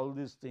rule, all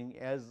these thing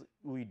as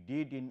we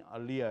did in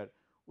earlier,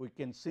 we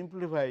can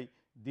simplify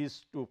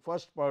this to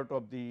first part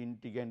of the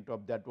integrand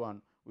of that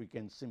one, we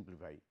can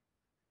simplify,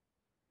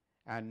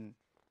 and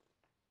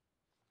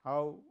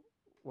how,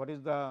 what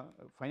is the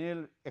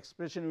final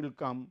expression will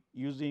come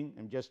using,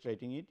 I am just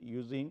writing it,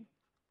 using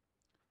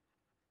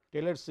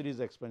Taylor series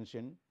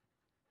expansion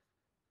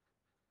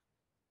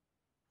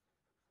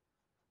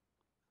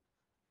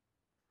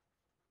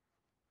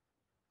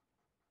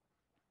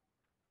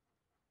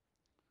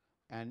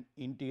and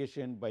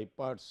integration by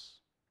parts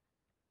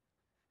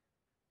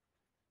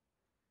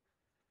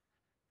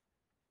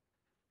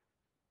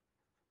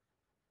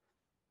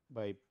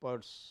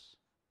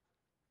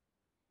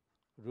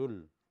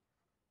rule,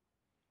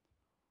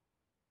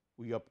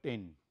 we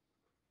obtain.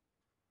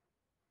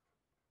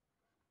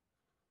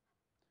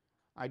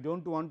 I do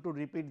not want to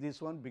repeat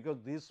this one, because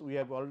this we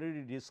have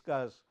already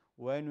discussed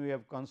when we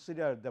have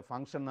considered the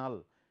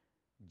functional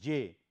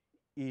j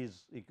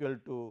is equal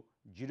to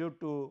 0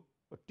 to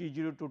t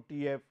 0 to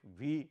t f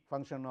v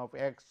function of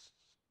x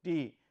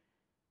t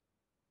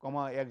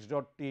comma x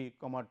dot t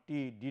comma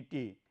t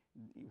dt.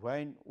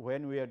 When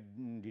we are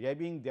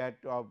deriving that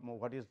of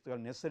what is the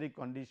necessary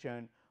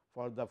condition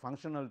for the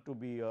functional to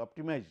be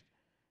optimized,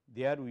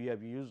 there we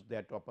have used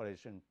that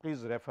operation.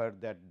 Please refer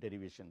that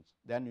derivations,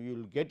 then you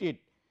will get it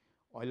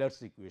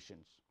Euler's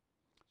equations.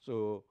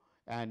 So,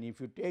 and if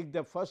you take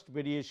the first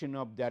variation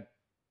of that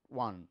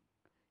one,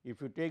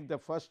 if you take the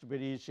first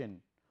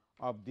variation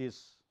of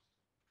this,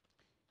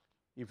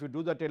 if you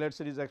do the Taylor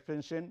series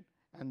expansion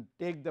and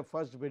take the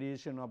first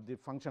variation of the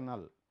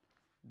functional,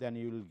 then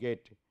you will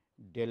get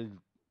del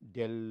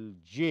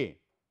j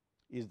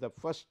is the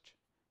first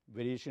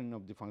variation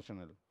of the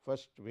functional,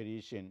 first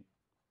variation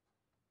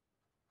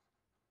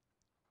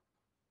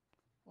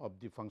of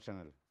the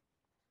functional,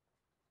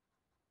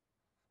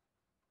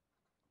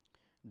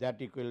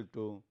 that equal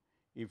to,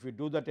 if you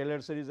do the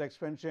Taylor series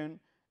expansion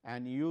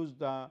and use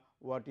the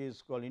what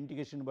is called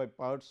integration by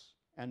parts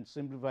and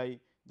simplify,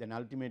 then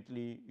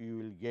ultimately you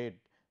will get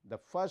the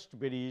first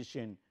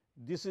variation.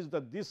 This is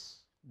the,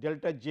 this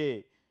delta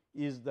j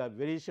is the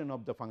variation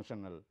of the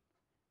functional,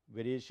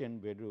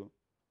 variation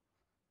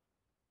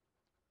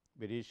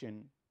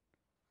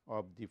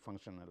of the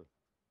functional.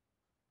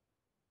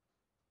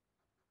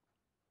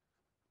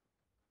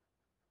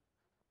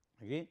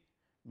 Okay.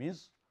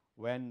 Means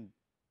when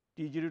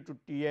t 0 to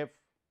t f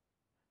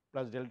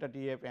plus delta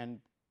t f and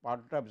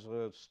part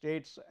of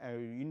states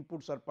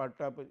inputs are part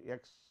of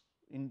x,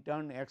 in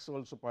turn x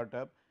also part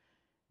of,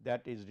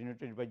 that is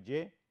denoted by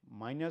j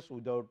minus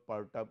without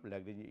part of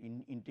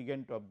Lagrangian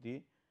integrand of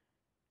the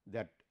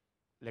that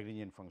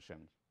Lagrangian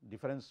function.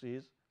 Difference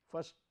is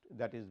first,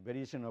 that is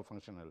variation of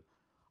functional.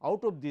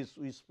 Out of this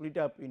we split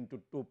up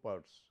into two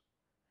parts,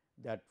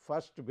 that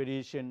first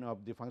variation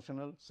of the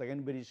functional,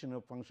 second variation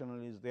of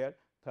functional is there,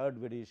 third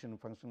variation of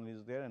functional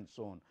is there, and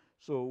so on.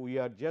 So, we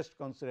are just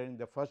considering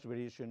the first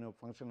variation of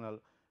functional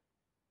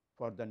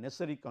for the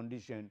necessary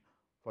condition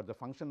for the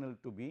functional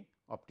to be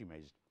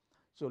optimized.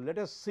 So, let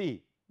us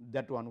see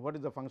that one, what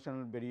is the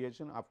functional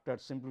variation after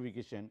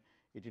simplification.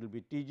 It will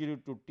be t 0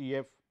 to t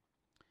f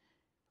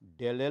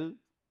del L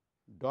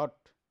dot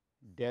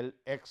del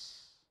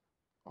x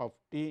of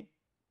t,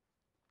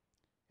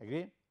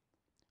 agree,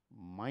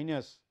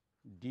 minus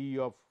d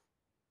of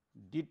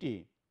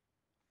dt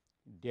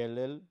del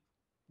L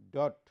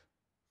dot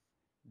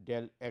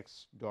del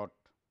x dot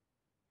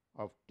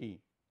of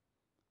t.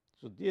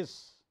 So,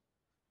 this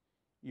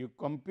you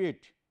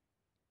compute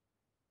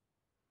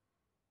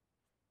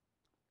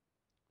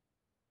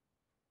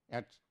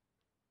at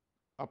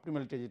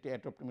optimal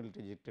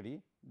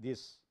trajectory,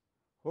 this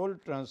whole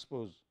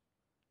transpose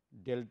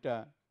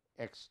delta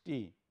x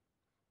t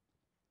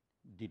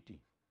dt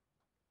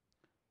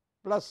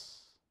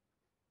plus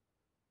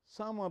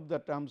some of the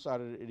terms are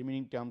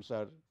remaining terms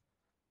are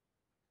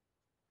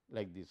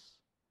like this,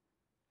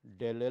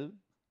 del L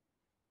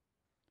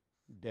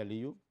del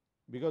u,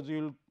 because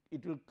you will,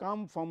 it will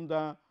come from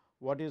the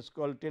what is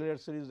called Taylor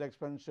series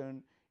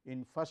expansion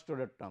in first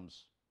order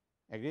terms,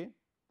 agree.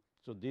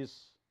 So,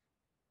 this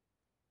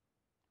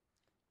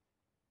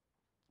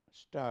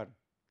star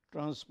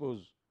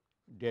transpose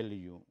del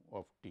u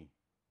of t.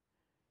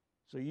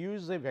 So,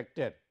 use a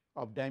vector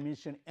of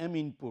dimension m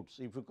inputs.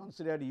 If you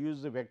consider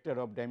use a vector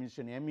of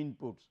dimension m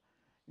inputs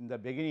in the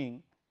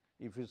beginning,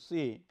 if you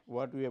see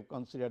what we have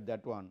considered,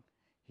 that one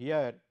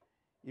here,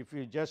 if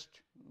you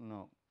just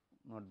no,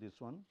 not this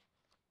one,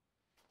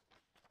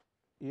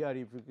 here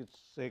if you could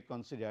say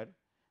consider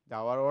the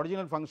our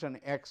original function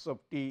x of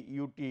t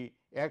u t,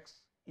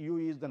 x u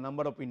is the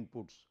number of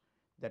inputs,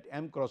 that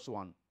m cross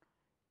 1,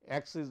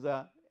 x is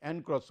the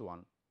n cross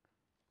 1,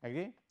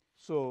 agree.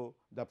 So,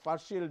 the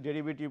partial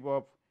derivative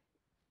of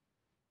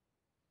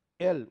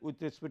L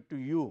with respect to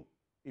u,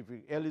 if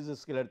L is a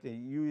scalar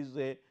thing, u is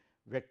a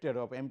vector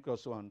of m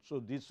cross 1. So,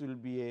 this will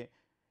be a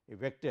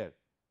vector.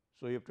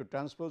 So, you have to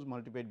transpose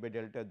multiplied by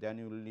delta, then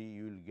you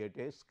will get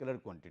a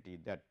scalar quantity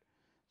that.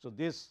 So,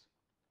 this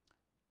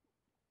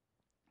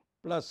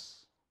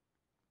plus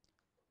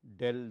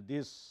del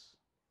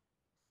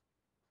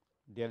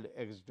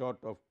x dot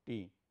of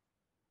t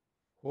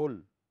whole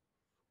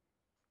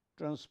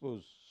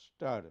transpose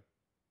star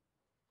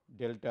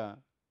delta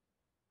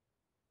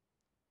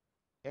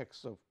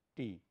x of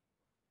t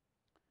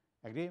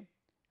agree,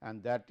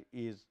 and that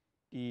is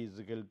T is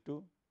equal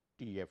to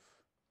T f.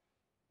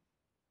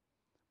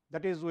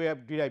 That is, we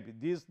have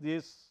derived this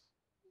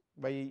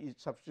by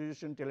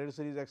substitution, Taylor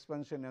series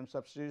expansion and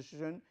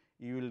substitution,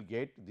 you will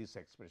get this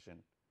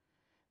expression.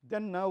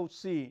 Then now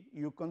see,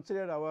 you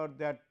consider our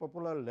that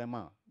popular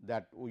lemma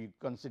that we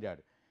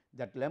considered,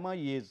 that lemma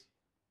is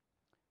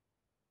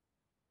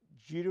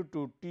 0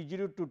 to T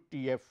 0 to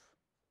T f.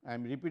 I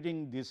am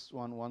repeating this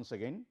one once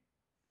again.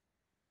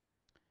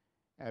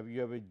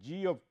 You have a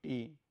g of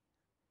t,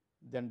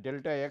 then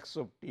delta x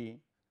of t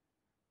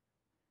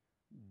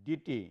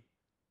dt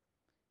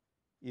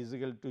is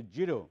equal to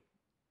 0.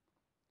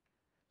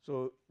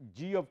 So,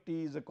 g of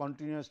t is a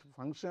continuous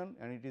function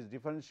and it is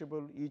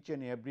differentiable each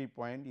and every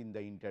point in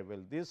the interval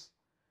this,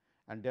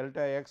 and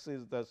delta x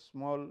is the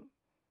small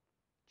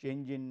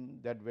change in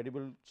that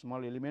variable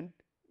small element.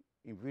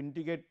 If we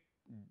integrate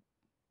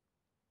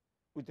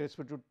with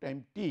respect to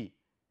time t,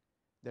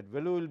 that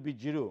value will be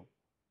 0,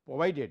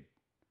 provided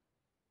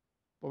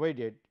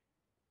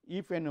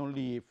if and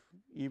only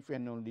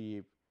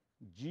if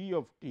g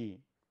of t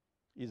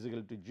is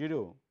equal to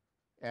 0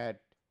 at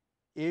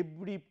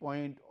every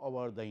point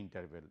over the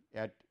interval,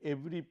 at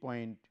every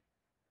point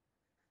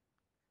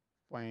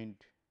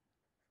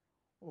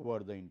over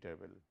the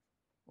interval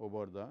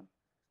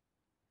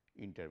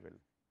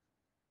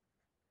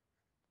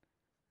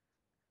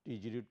T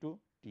 0 to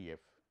T f.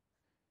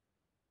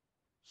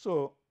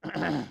 So,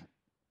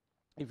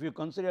 if you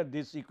consider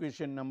this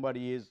equation number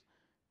is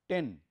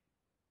 10,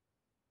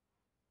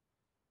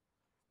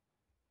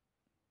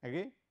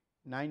 okay,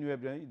 9 we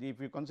have done. If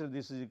you consider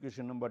this is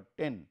equation number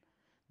 10,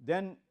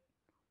 then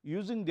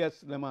using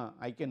this lemma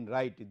I can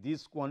write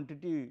this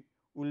quantity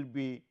will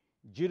be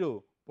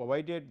 0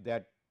 provided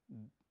that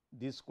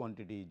this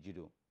quantity is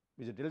 0,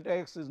 because delta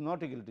x is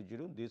not equal to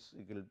 0, this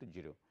equal to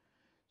 0.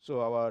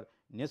 So, our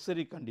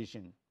necessary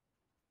condition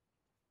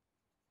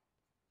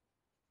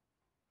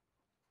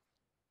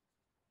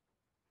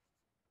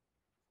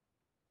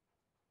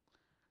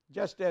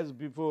just as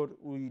before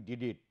we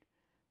did it,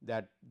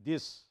 that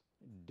this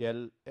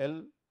del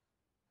L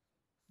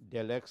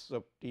del x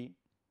of t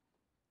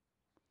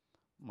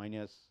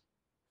minus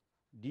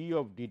d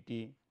of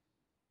dt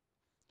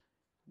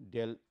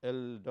del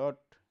L dot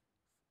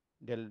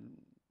del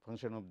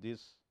function of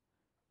this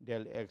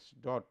del x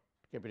dot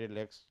capital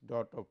X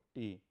dot of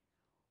t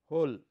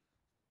whole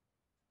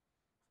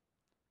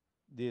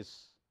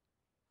this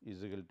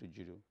is equal to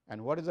 0.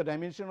 And what is the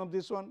dimension of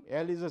this one?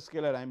 L is a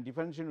scalar, I am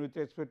differentiating with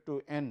respect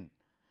to n,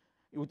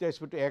 with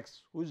respect to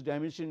x, whose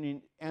dimension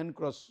in n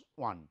cross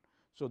 1.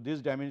 So, this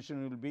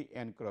dimension will be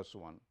n cross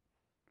 1.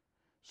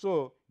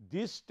 So,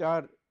 this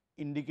star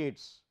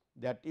indicates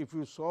that if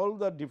you solve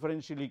the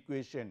differential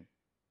equation,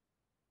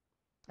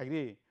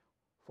 agree,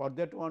 for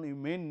that one you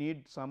may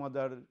need some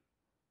other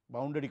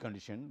boundary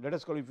condition. Let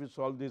us call, if you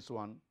solve this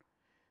one,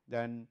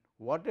 then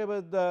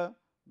whatever the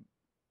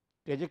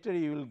trajectory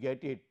you will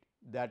get it,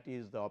 that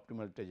is the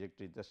optimal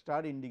trajectory. The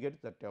star indicates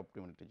that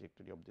optimal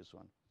trajectory of this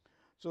one.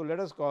 So, let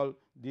us call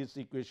this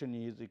equation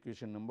is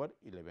equation number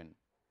 11.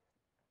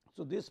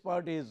 So, this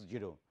part is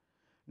 0.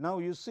 Now,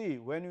 you see,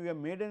 when you have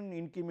made an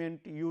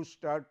increment u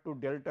star to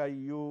delta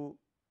u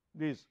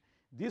this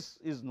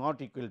is not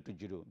equal to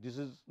 0, this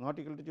is not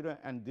equal to 0,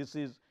 and this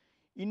is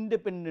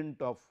independent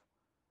of,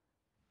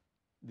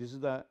 this is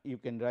the, you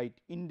can write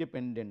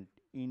independent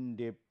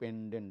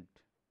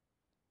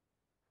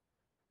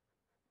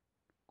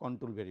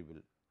contour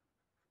variable.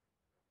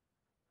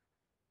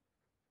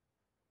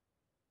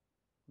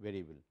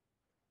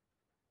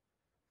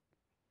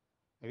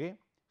 Okay.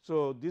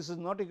 So, this is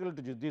not equal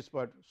to this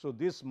part. So,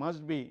 this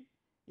must be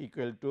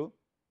equal to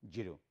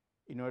 0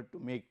 in order to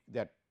make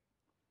that.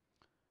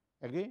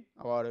 Okay.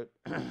 Our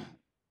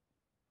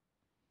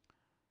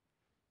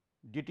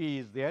dt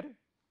is there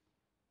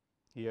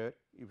here.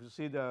 If you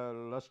see the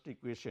last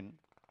equation,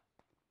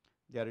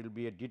 there will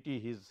be a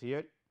dt is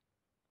here,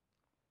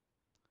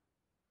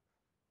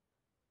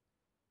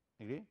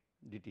 okay,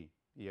 dt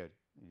here,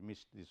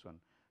 missed this one.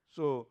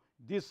 So,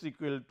 this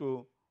equal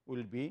to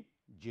will be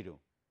 0.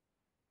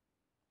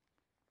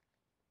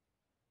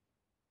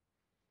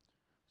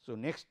 So,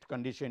 next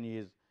condition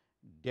is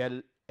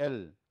del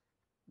L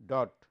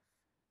dot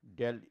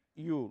del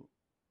u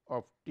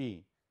of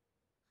t,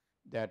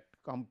 that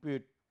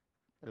compute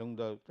along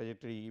the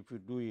trajectory. If you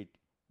do it,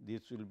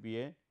 this will be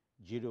a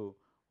 0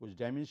 whose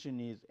dimension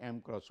is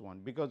m cross 1,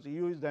 because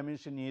u's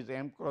dimension is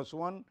m cross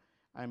 1,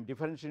 I am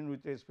differentiating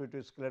with respect to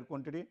scalar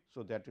quantity.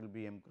 So, that will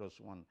be m cross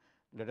 1.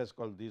 Let us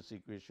call this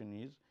equation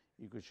is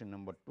equation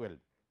number 12.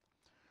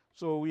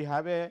 So, we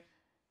have a,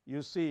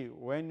 you see,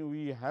 when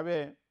we have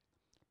a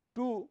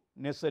two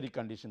necessary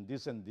condition,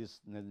 this and this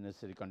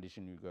necessary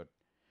condition you got.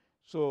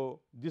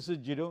 So, this is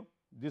 0,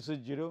 this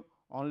is 0,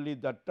 only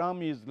the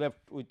term is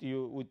left with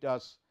you, with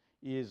us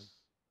is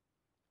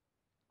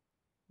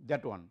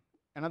that one.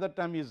 Another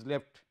term is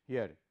left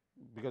here,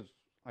 because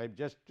I have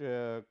just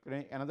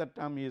another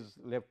term is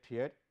left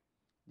here,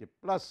 the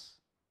plus,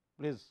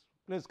 please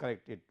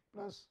correct it,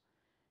 plus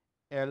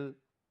L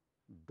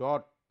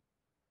dot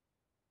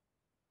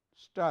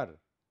star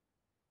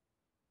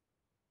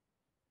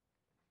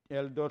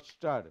L dot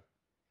star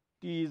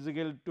T is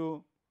equal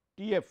to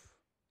T f.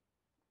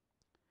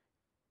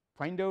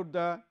 Find out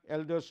the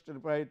L dot star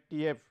by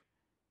T f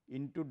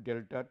into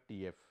delta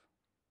T f.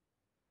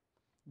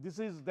 This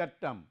is that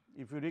term.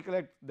 If you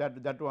recollect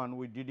that one,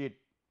 we did it,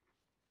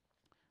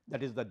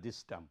 that is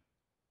this term.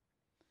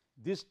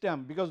 This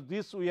term, because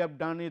this we have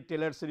done a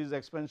Taylor series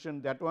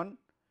expansion, that one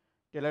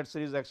Taylor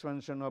series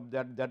expansion of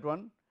that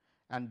one,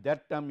 and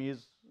that term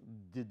is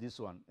this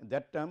one.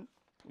 That term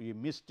we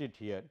missed it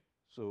here.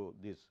 So,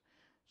 this.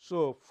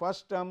 So,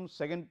 first term,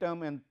 second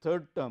term and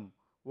third term,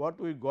 what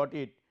we got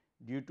it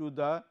due to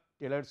the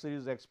Taylor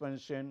series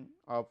expansion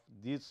of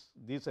this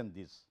and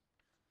this,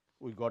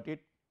 we got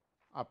it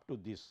up to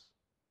this.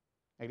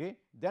 Agree?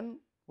 Then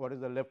what is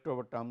the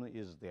leftover term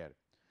is there.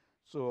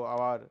 So,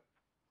 our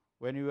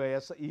when you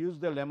use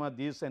the lemma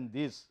this and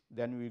this,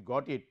 then we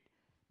got it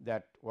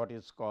that what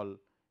is called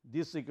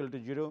this equal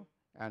to 0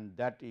 and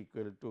that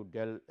equal to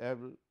del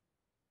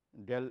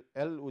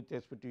L with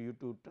respect to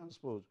U2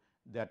 transpose,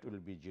 that will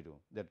be 0.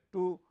 That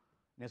two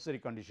necessary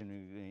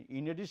condition.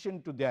 In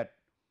addition to that,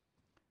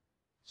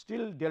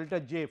 still delta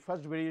j,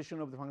 first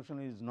variation of the function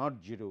is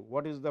not 0.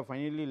 What is the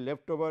finally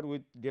left over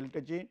with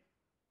delta j?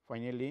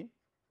 Finally,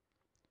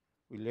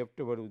 we left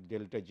over with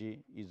delta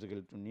j is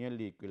equal to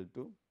nearly equal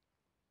to,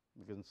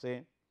 you can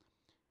say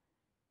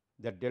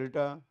that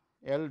delta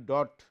L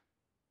dot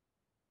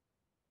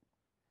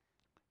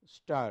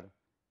star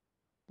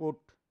put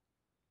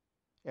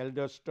L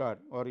dot star,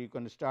 or you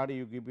can star,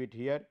 you give it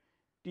here,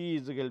 T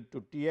is equal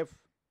to T f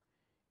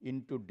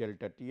into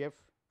delta T f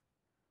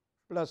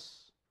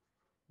plus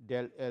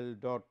del L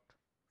dot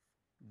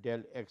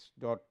del x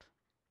dot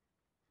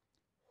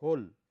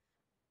whole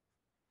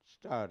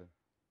star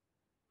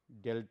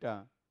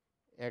delta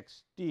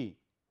x t,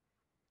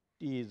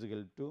 T is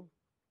equal to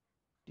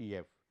T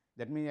f.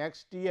 That means,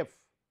 x T f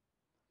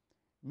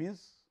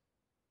means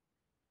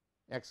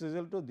x is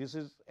equal to, this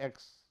is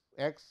x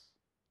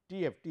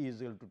T f, T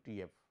is equal to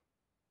T f.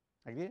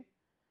 Agree?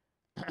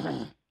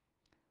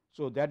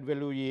 So, that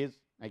value is,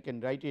 I can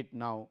write it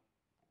now,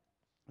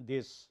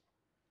 this,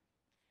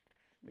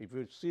 if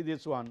you see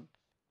this one,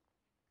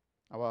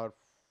 our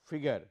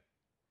figure,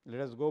 let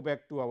us go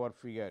back to our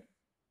figure,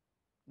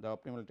 the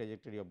optimal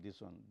trajectory of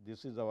this one.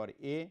 This is our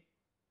A,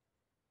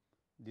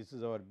 this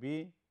is our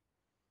B,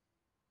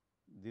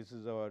 this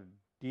is our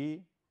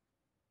D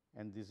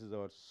and this is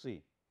our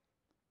C.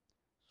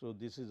 So,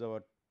 this is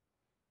our,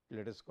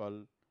 let us call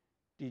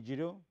T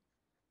 0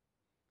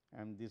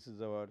 and this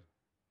is our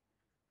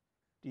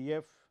T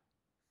f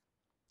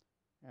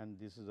and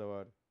this is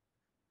our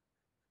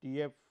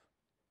T f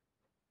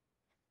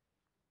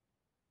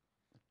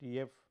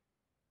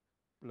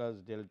plus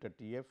delta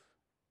T f,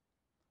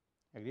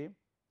 agree,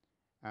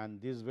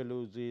 and this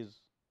value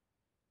is,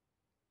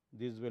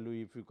 this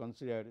value if you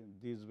consider,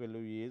 this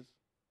value is,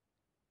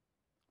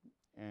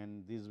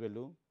 and this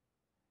value,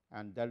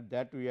 and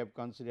that we have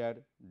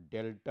considered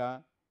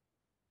delta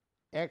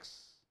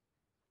x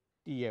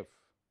T f,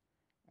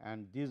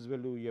 and this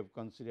value we have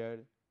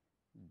considered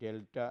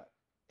delta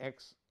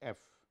x f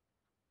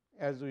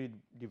as we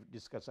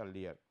discussed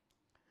earlier.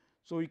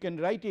 So, we can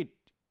write it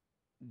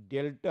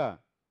delta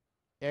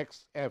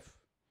x f,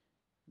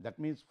 that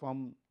means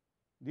from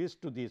this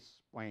to this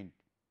point,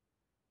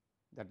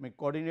 that my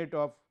coordinate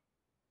of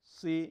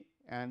C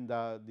and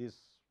this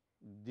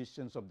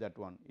distance of that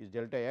one is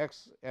delta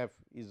x f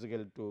is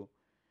equal to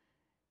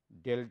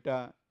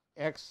delta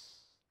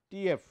x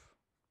T f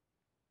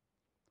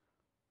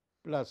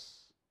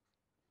plus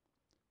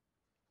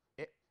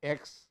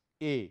x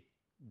a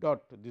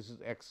dot, this is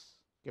x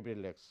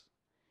capital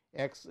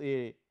X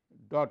a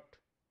dot,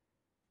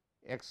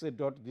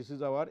 this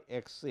is our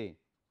x a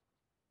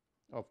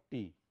of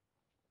t,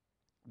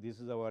 this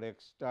is our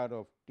x star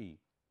of t,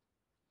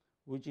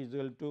 which is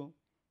equal to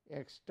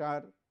x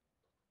star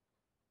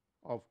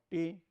of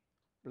t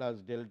plus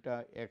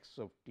delta x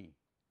of t.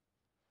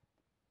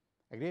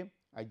 Agree?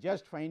 I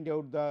just find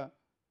out the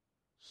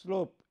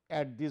slope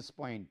at this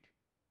point.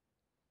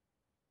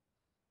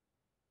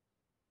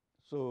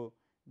 So,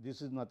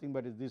 this is nothing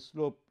but this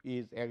slope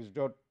is x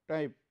dot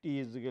type t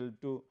is equal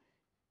to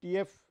T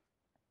f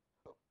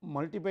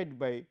multiplied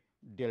by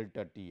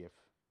delta T f.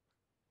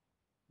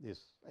 This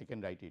I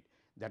can write it.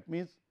 That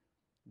means,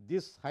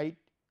 this height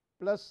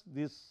plus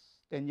this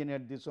tangent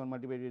at this one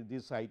multiplied by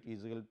this height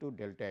is equal to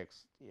delta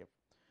x T f.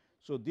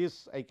 So,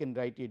 this I can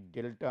write it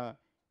delta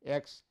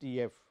x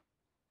T f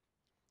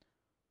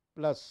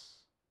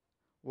plus,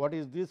 what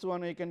is this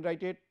one I can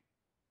write it,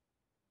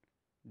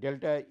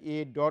 delta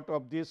a dot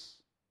of this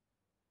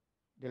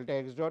delta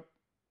x dot,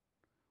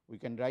 we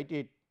can write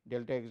it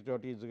delta x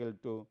dot is equal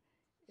to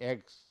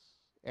x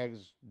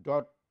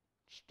dot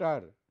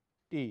star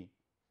t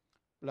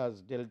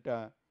plus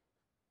delta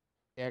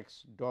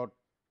x dot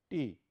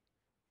t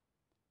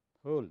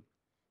whole,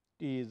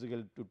 t is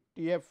equal to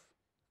T f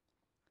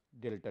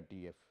delta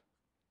T f.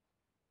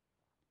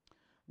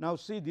 Now,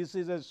 see, this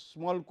is a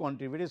small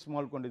quantity, very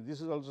small quantity,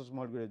 this is also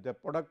small quantity, the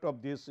product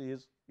of this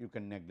is you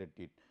can neglect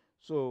it.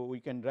 So, we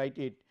can write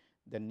it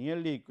the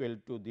nearly equal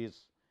to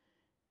this,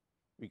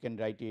 we can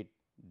write it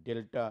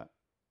delta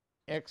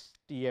x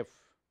T f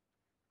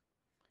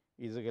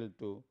is equal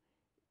to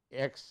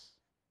x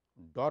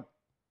dot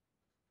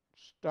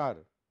star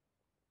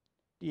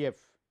T f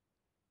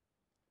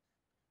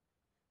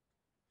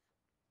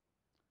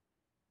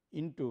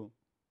into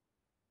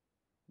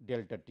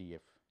delta T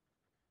f.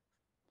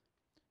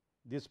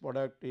 This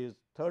product is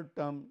third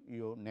term,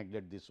 you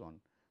neglect this one.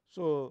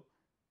 So,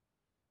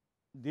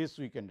 this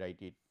we can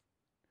write it.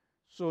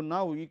 So,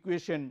 now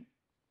equation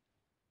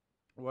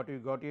what we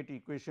got it,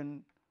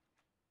 equation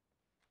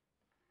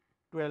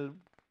 12,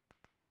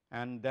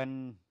 and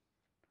then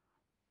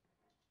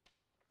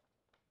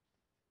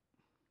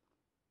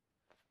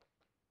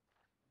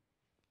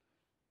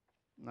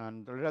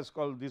and let us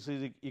call this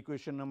is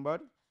equation number,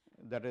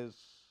 that is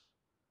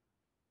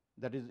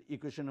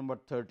equation number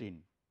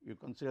 13. You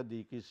consider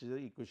the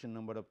equation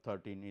number of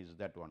 13 is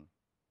that one.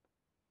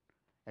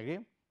 Agree?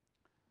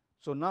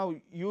 So, now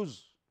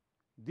use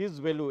this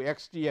value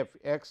x T f,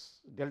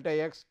 x delta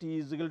x T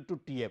is equal to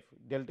T f,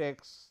 delta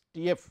x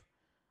T f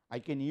I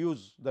can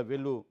use the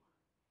value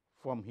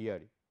from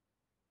here.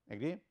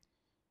 Agree?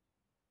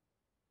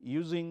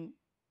 Using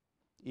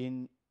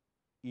you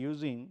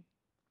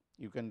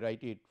can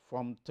write it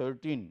from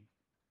 13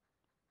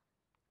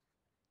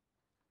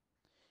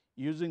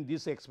 using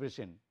this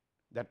expression,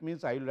 that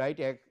means I will write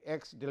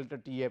x delta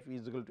T f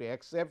is equal to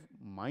x f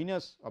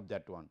minus of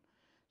that one.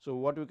 So,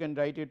 what we can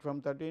write it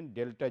from 13,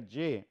 delta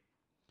j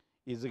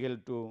is equal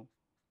to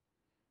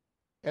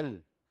L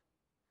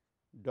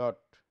dot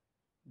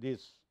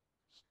this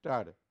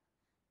star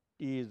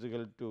T is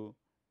equal to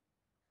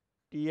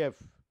T f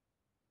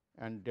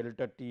and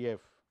delta T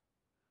f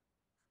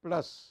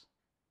plus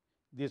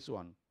this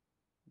one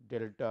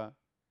delta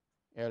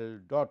L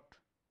dot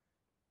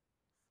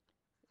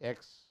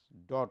x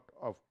dot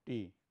of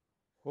T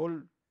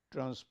whole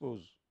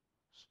transpose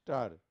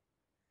star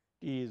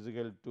T is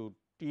equal to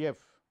T f.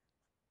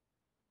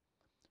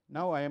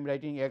 Now, I am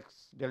writing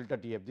x delta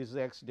T f, this is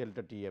x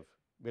delta T f,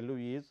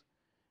 value is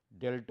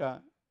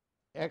delta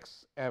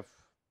x f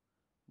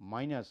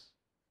minus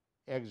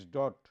x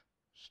dot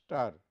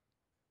star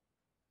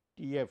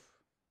T f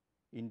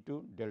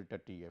into delta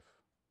T f.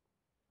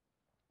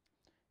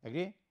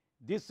 Agree?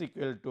 This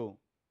equal to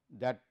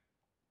that,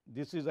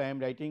 this is I am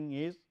writing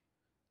is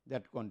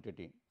that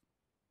quantity.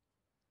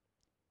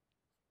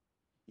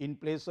 In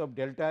place of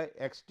delta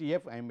x T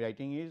f I am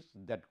writing is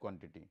that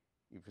quantity,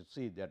 if you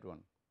see that one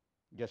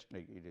just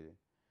like it is.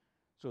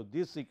 So,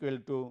 this equal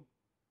to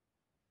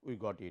we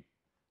got it.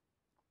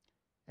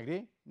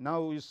 Agree?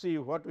 Now, you see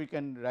what we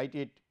can write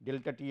it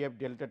delta T f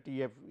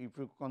if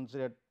you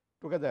consider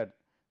together,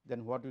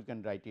 then what we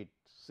can write it,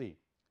 see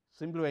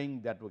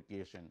simplifying that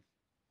equation.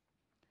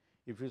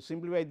 If you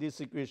simplify this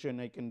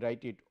equation, I can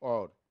write it,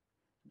 or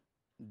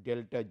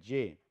delta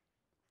j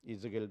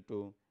is equal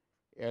to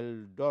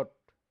L dot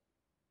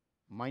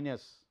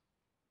minus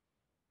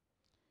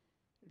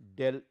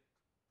del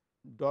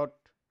dot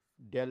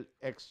del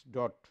x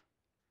dot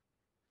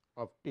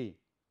of T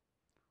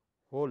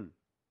whole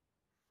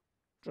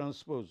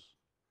transpose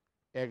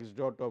x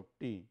dot of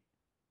T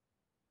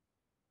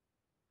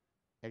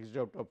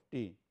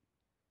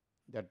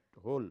that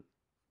whole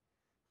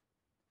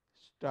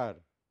star,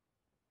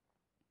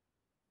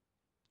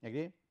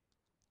 agree,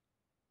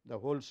 the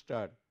whole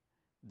star,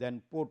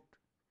 then put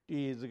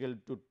T is equal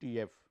to T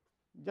f,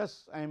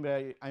 just I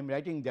am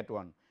writing that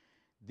one,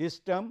 this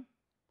term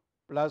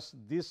plus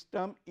this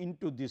term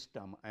into this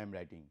term I am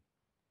writing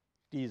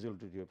T is equal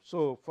to T f.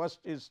 So, first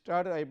is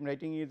star I am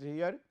writing it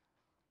here,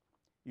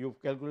 you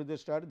calculate the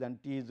star, then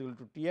T is equal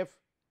to T f,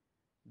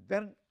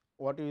 then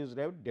what is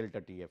left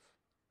delta T f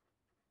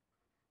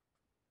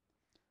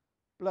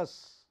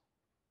plus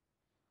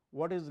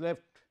what is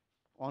left,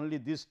 only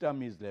this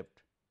term is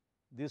left,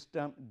 this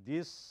term,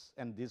 this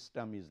and this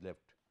term is left.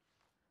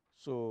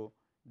 So,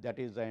 that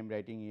is I am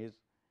writing is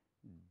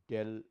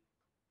del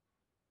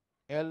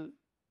L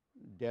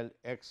del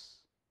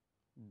x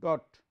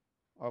dot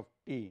of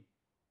T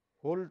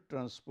whole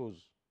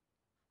transpose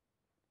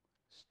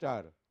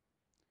star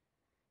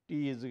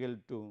T is equal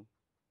to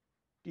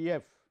T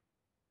f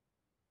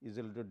is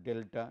equal to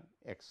delta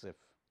x f.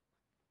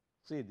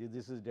 See,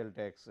 this is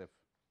delta x f,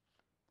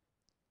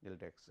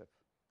 delta x f.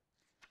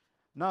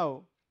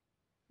 Now,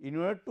 in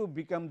order to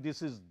become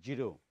this is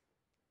 0,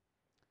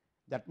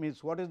 that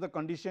means what is the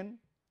condition?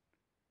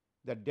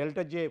 That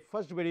delta j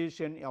first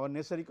variation, our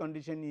necessary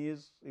condition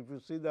is, if you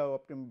see the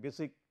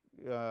basic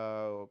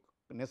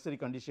necessary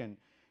condition,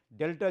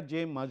 delta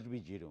j must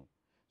be 0.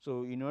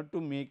 So, in order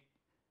to make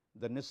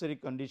the necessary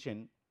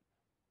condition,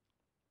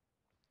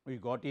 we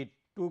got it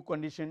two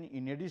condition.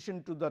 In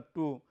addition to the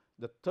two,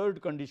 the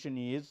third condition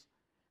is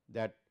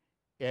that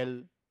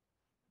L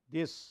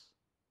this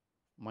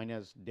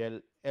minus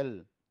del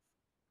L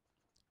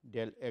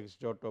del x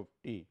dot of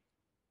T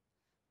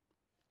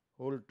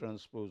whole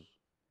transpose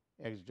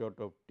x dot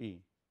of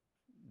T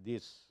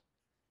this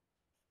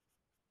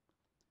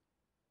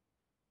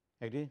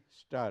agree,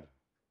 star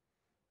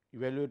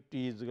evaluate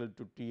t is equal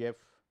to T f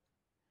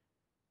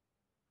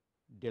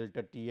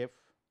delta T f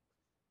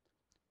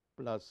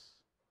plus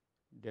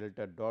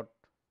delta dot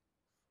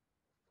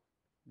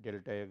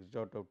delta x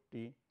dot of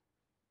t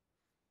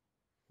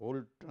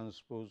whole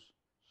transpose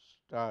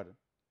star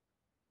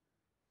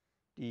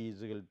t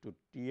is equal to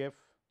T f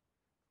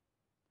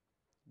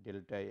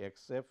delta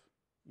x f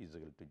is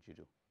equal to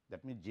 0.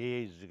 That means,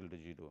 j is equal to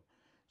 0.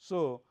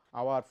 So,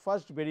 our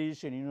first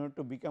variation, in order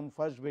to become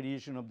first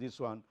variation of this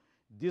one,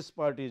 this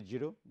part is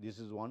 0, this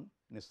is one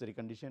necessary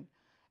condition,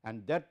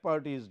 and that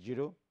part is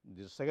 0,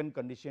 this second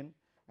condition,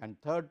 and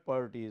third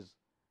part is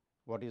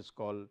what is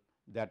called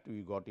that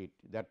we got it,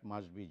 that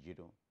must be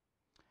 0,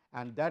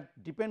 and that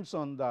depends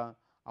on the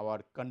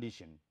our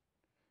condition.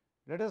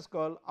 Let us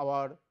call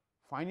our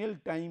final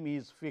time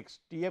is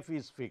fixed, T f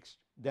is fixed,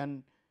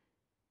 then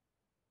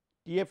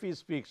T f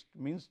is fixed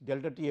means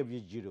delta T f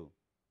is 0,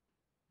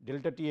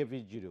 delta T f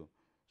is 0.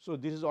 So,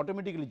 this is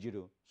automatically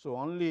 0. So,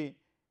 only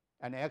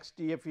an x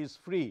T f is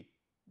free,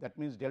 that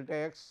means, delta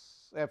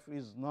x f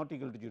is not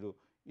equal to 0,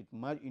 it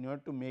must, in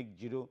order to make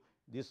 0,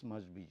 this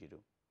must be 0,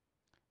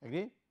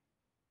 agree.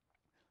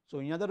 So,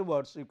 in other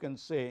words, you can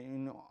say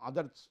in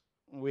other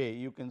way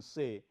you can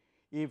say,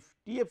 if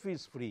T f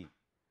is free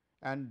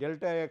and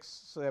delta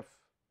x f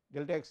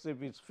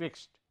is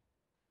fixed,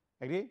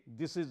 agree,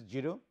 this is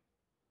 0.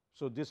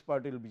 So, this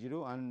part will be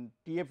 0 and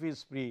T f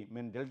is free,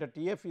 mean delta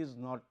T f is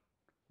not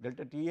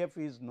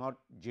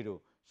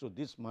 0. So,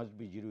 this must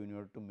be 0 in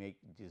order to make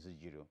this is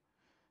 0.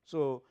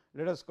 So,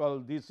 let us call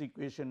this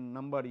equation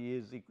number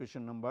is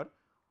equation number,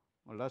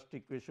 last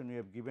equation we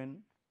have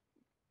given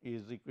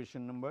is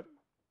equation number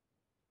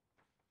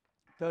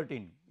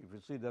 13. If you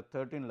see the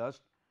 13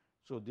 last,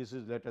 so this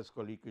is, let us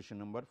call equation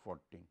number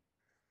 14.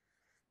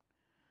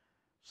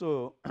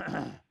 So,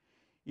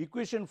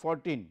 equation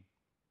 14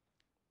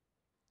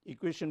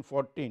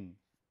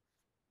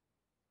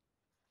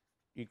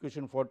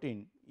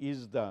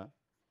 is the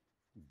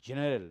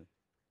general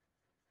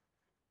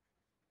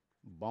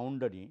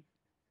boundary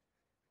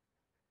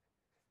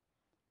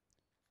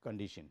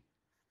condition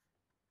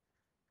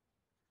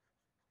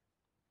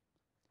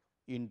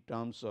in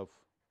terms of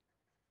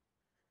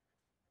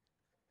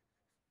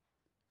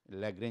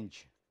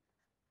Lagrangian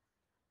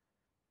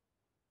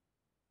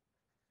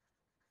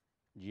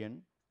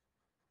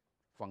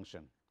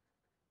function.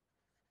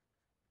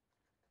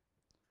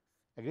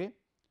 Agree?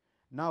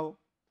 Now,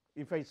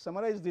 if I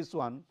summarize this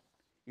one,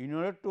 in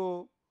order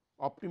to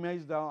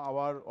optimize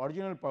our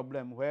original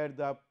problem, where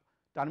the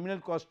terminal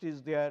cost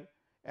is there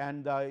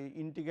and the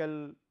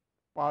integral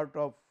part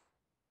of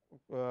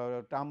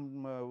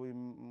term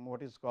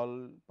what is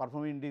called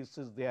performance index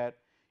is there,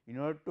 in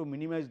order to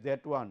minimize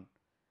that one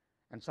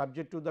and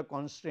subject to the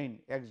constraint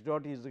x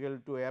dot is equal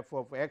to f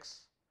of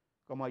x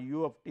comma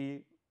u of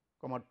t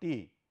comma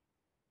t,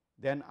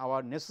 then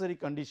our necessary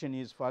condition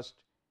is first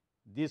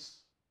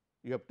this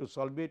you have to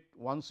solve it.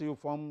 Once you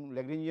form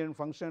Lagrangian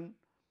function,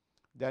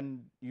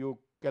 then you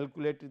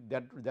calculate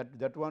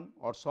that one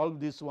or solve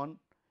this one,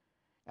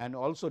 and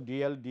also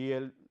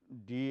dl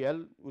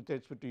with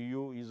respect to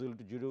u is equal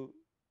to 0.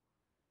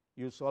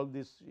 You solve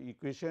this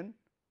equation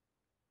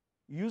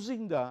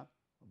using the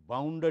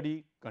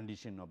boundary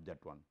condition of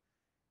that one,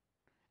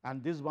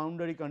 and this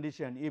boundary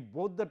condition, if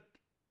both the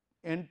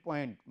end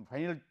point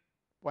final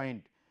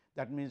point,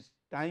 that means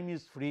time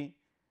is free,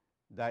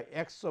 the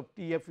x of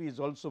T f is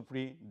also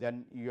free,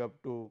 then you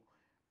have to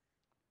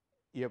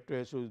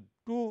so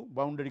two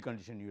boundary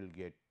condition you will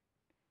get,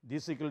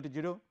 this equal to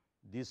 0,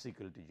 this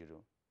equal to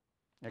 0,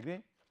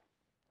 agree.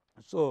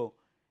 So,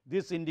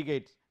 this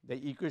indicates the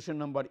equation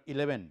number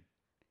 11,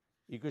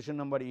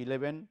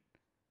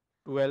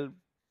 12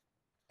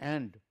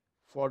 and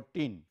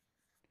 14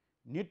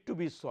 need to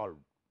be solved,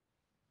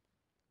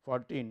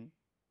 14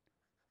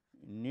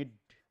 need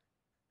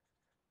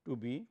to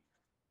be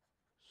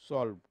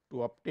solved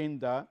to obtain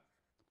the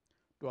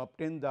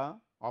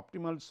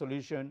optimal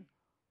solution,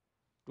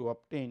 to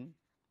obtain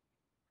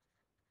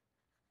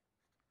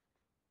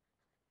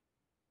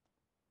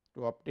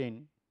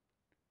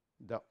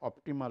the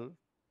optimal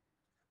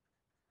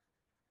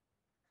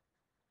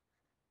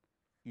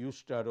u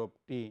star of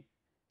t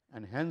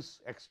and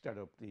hence x star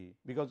of t,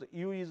 because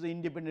u is the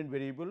independent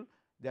variable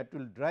that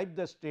will drive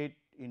the state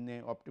in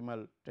a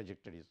optimal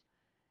trajectories,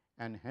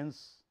 and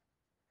hence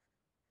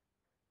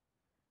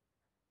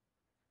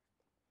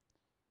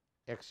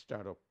x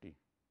star of t.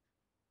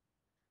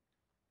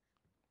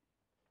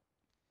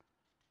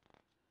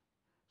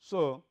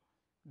 So,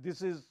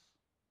 this is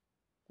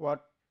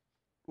what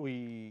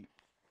we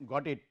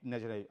got it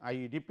naturally.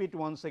 I repeat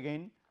once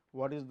again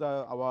what is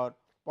our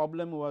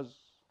problem was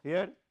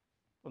here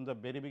from the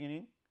very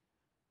beginning.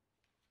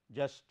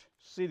 Just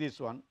see this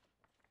one,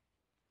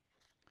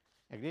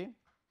 agree.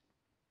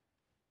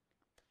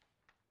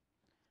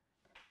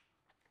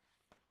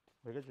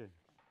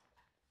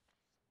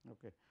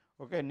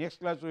 Okay. Next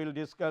class we will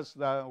discuss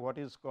the what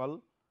is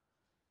called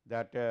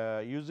that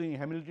using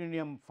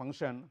Hamiltonian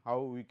function,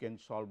 how we can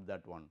solve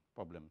that one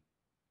problem.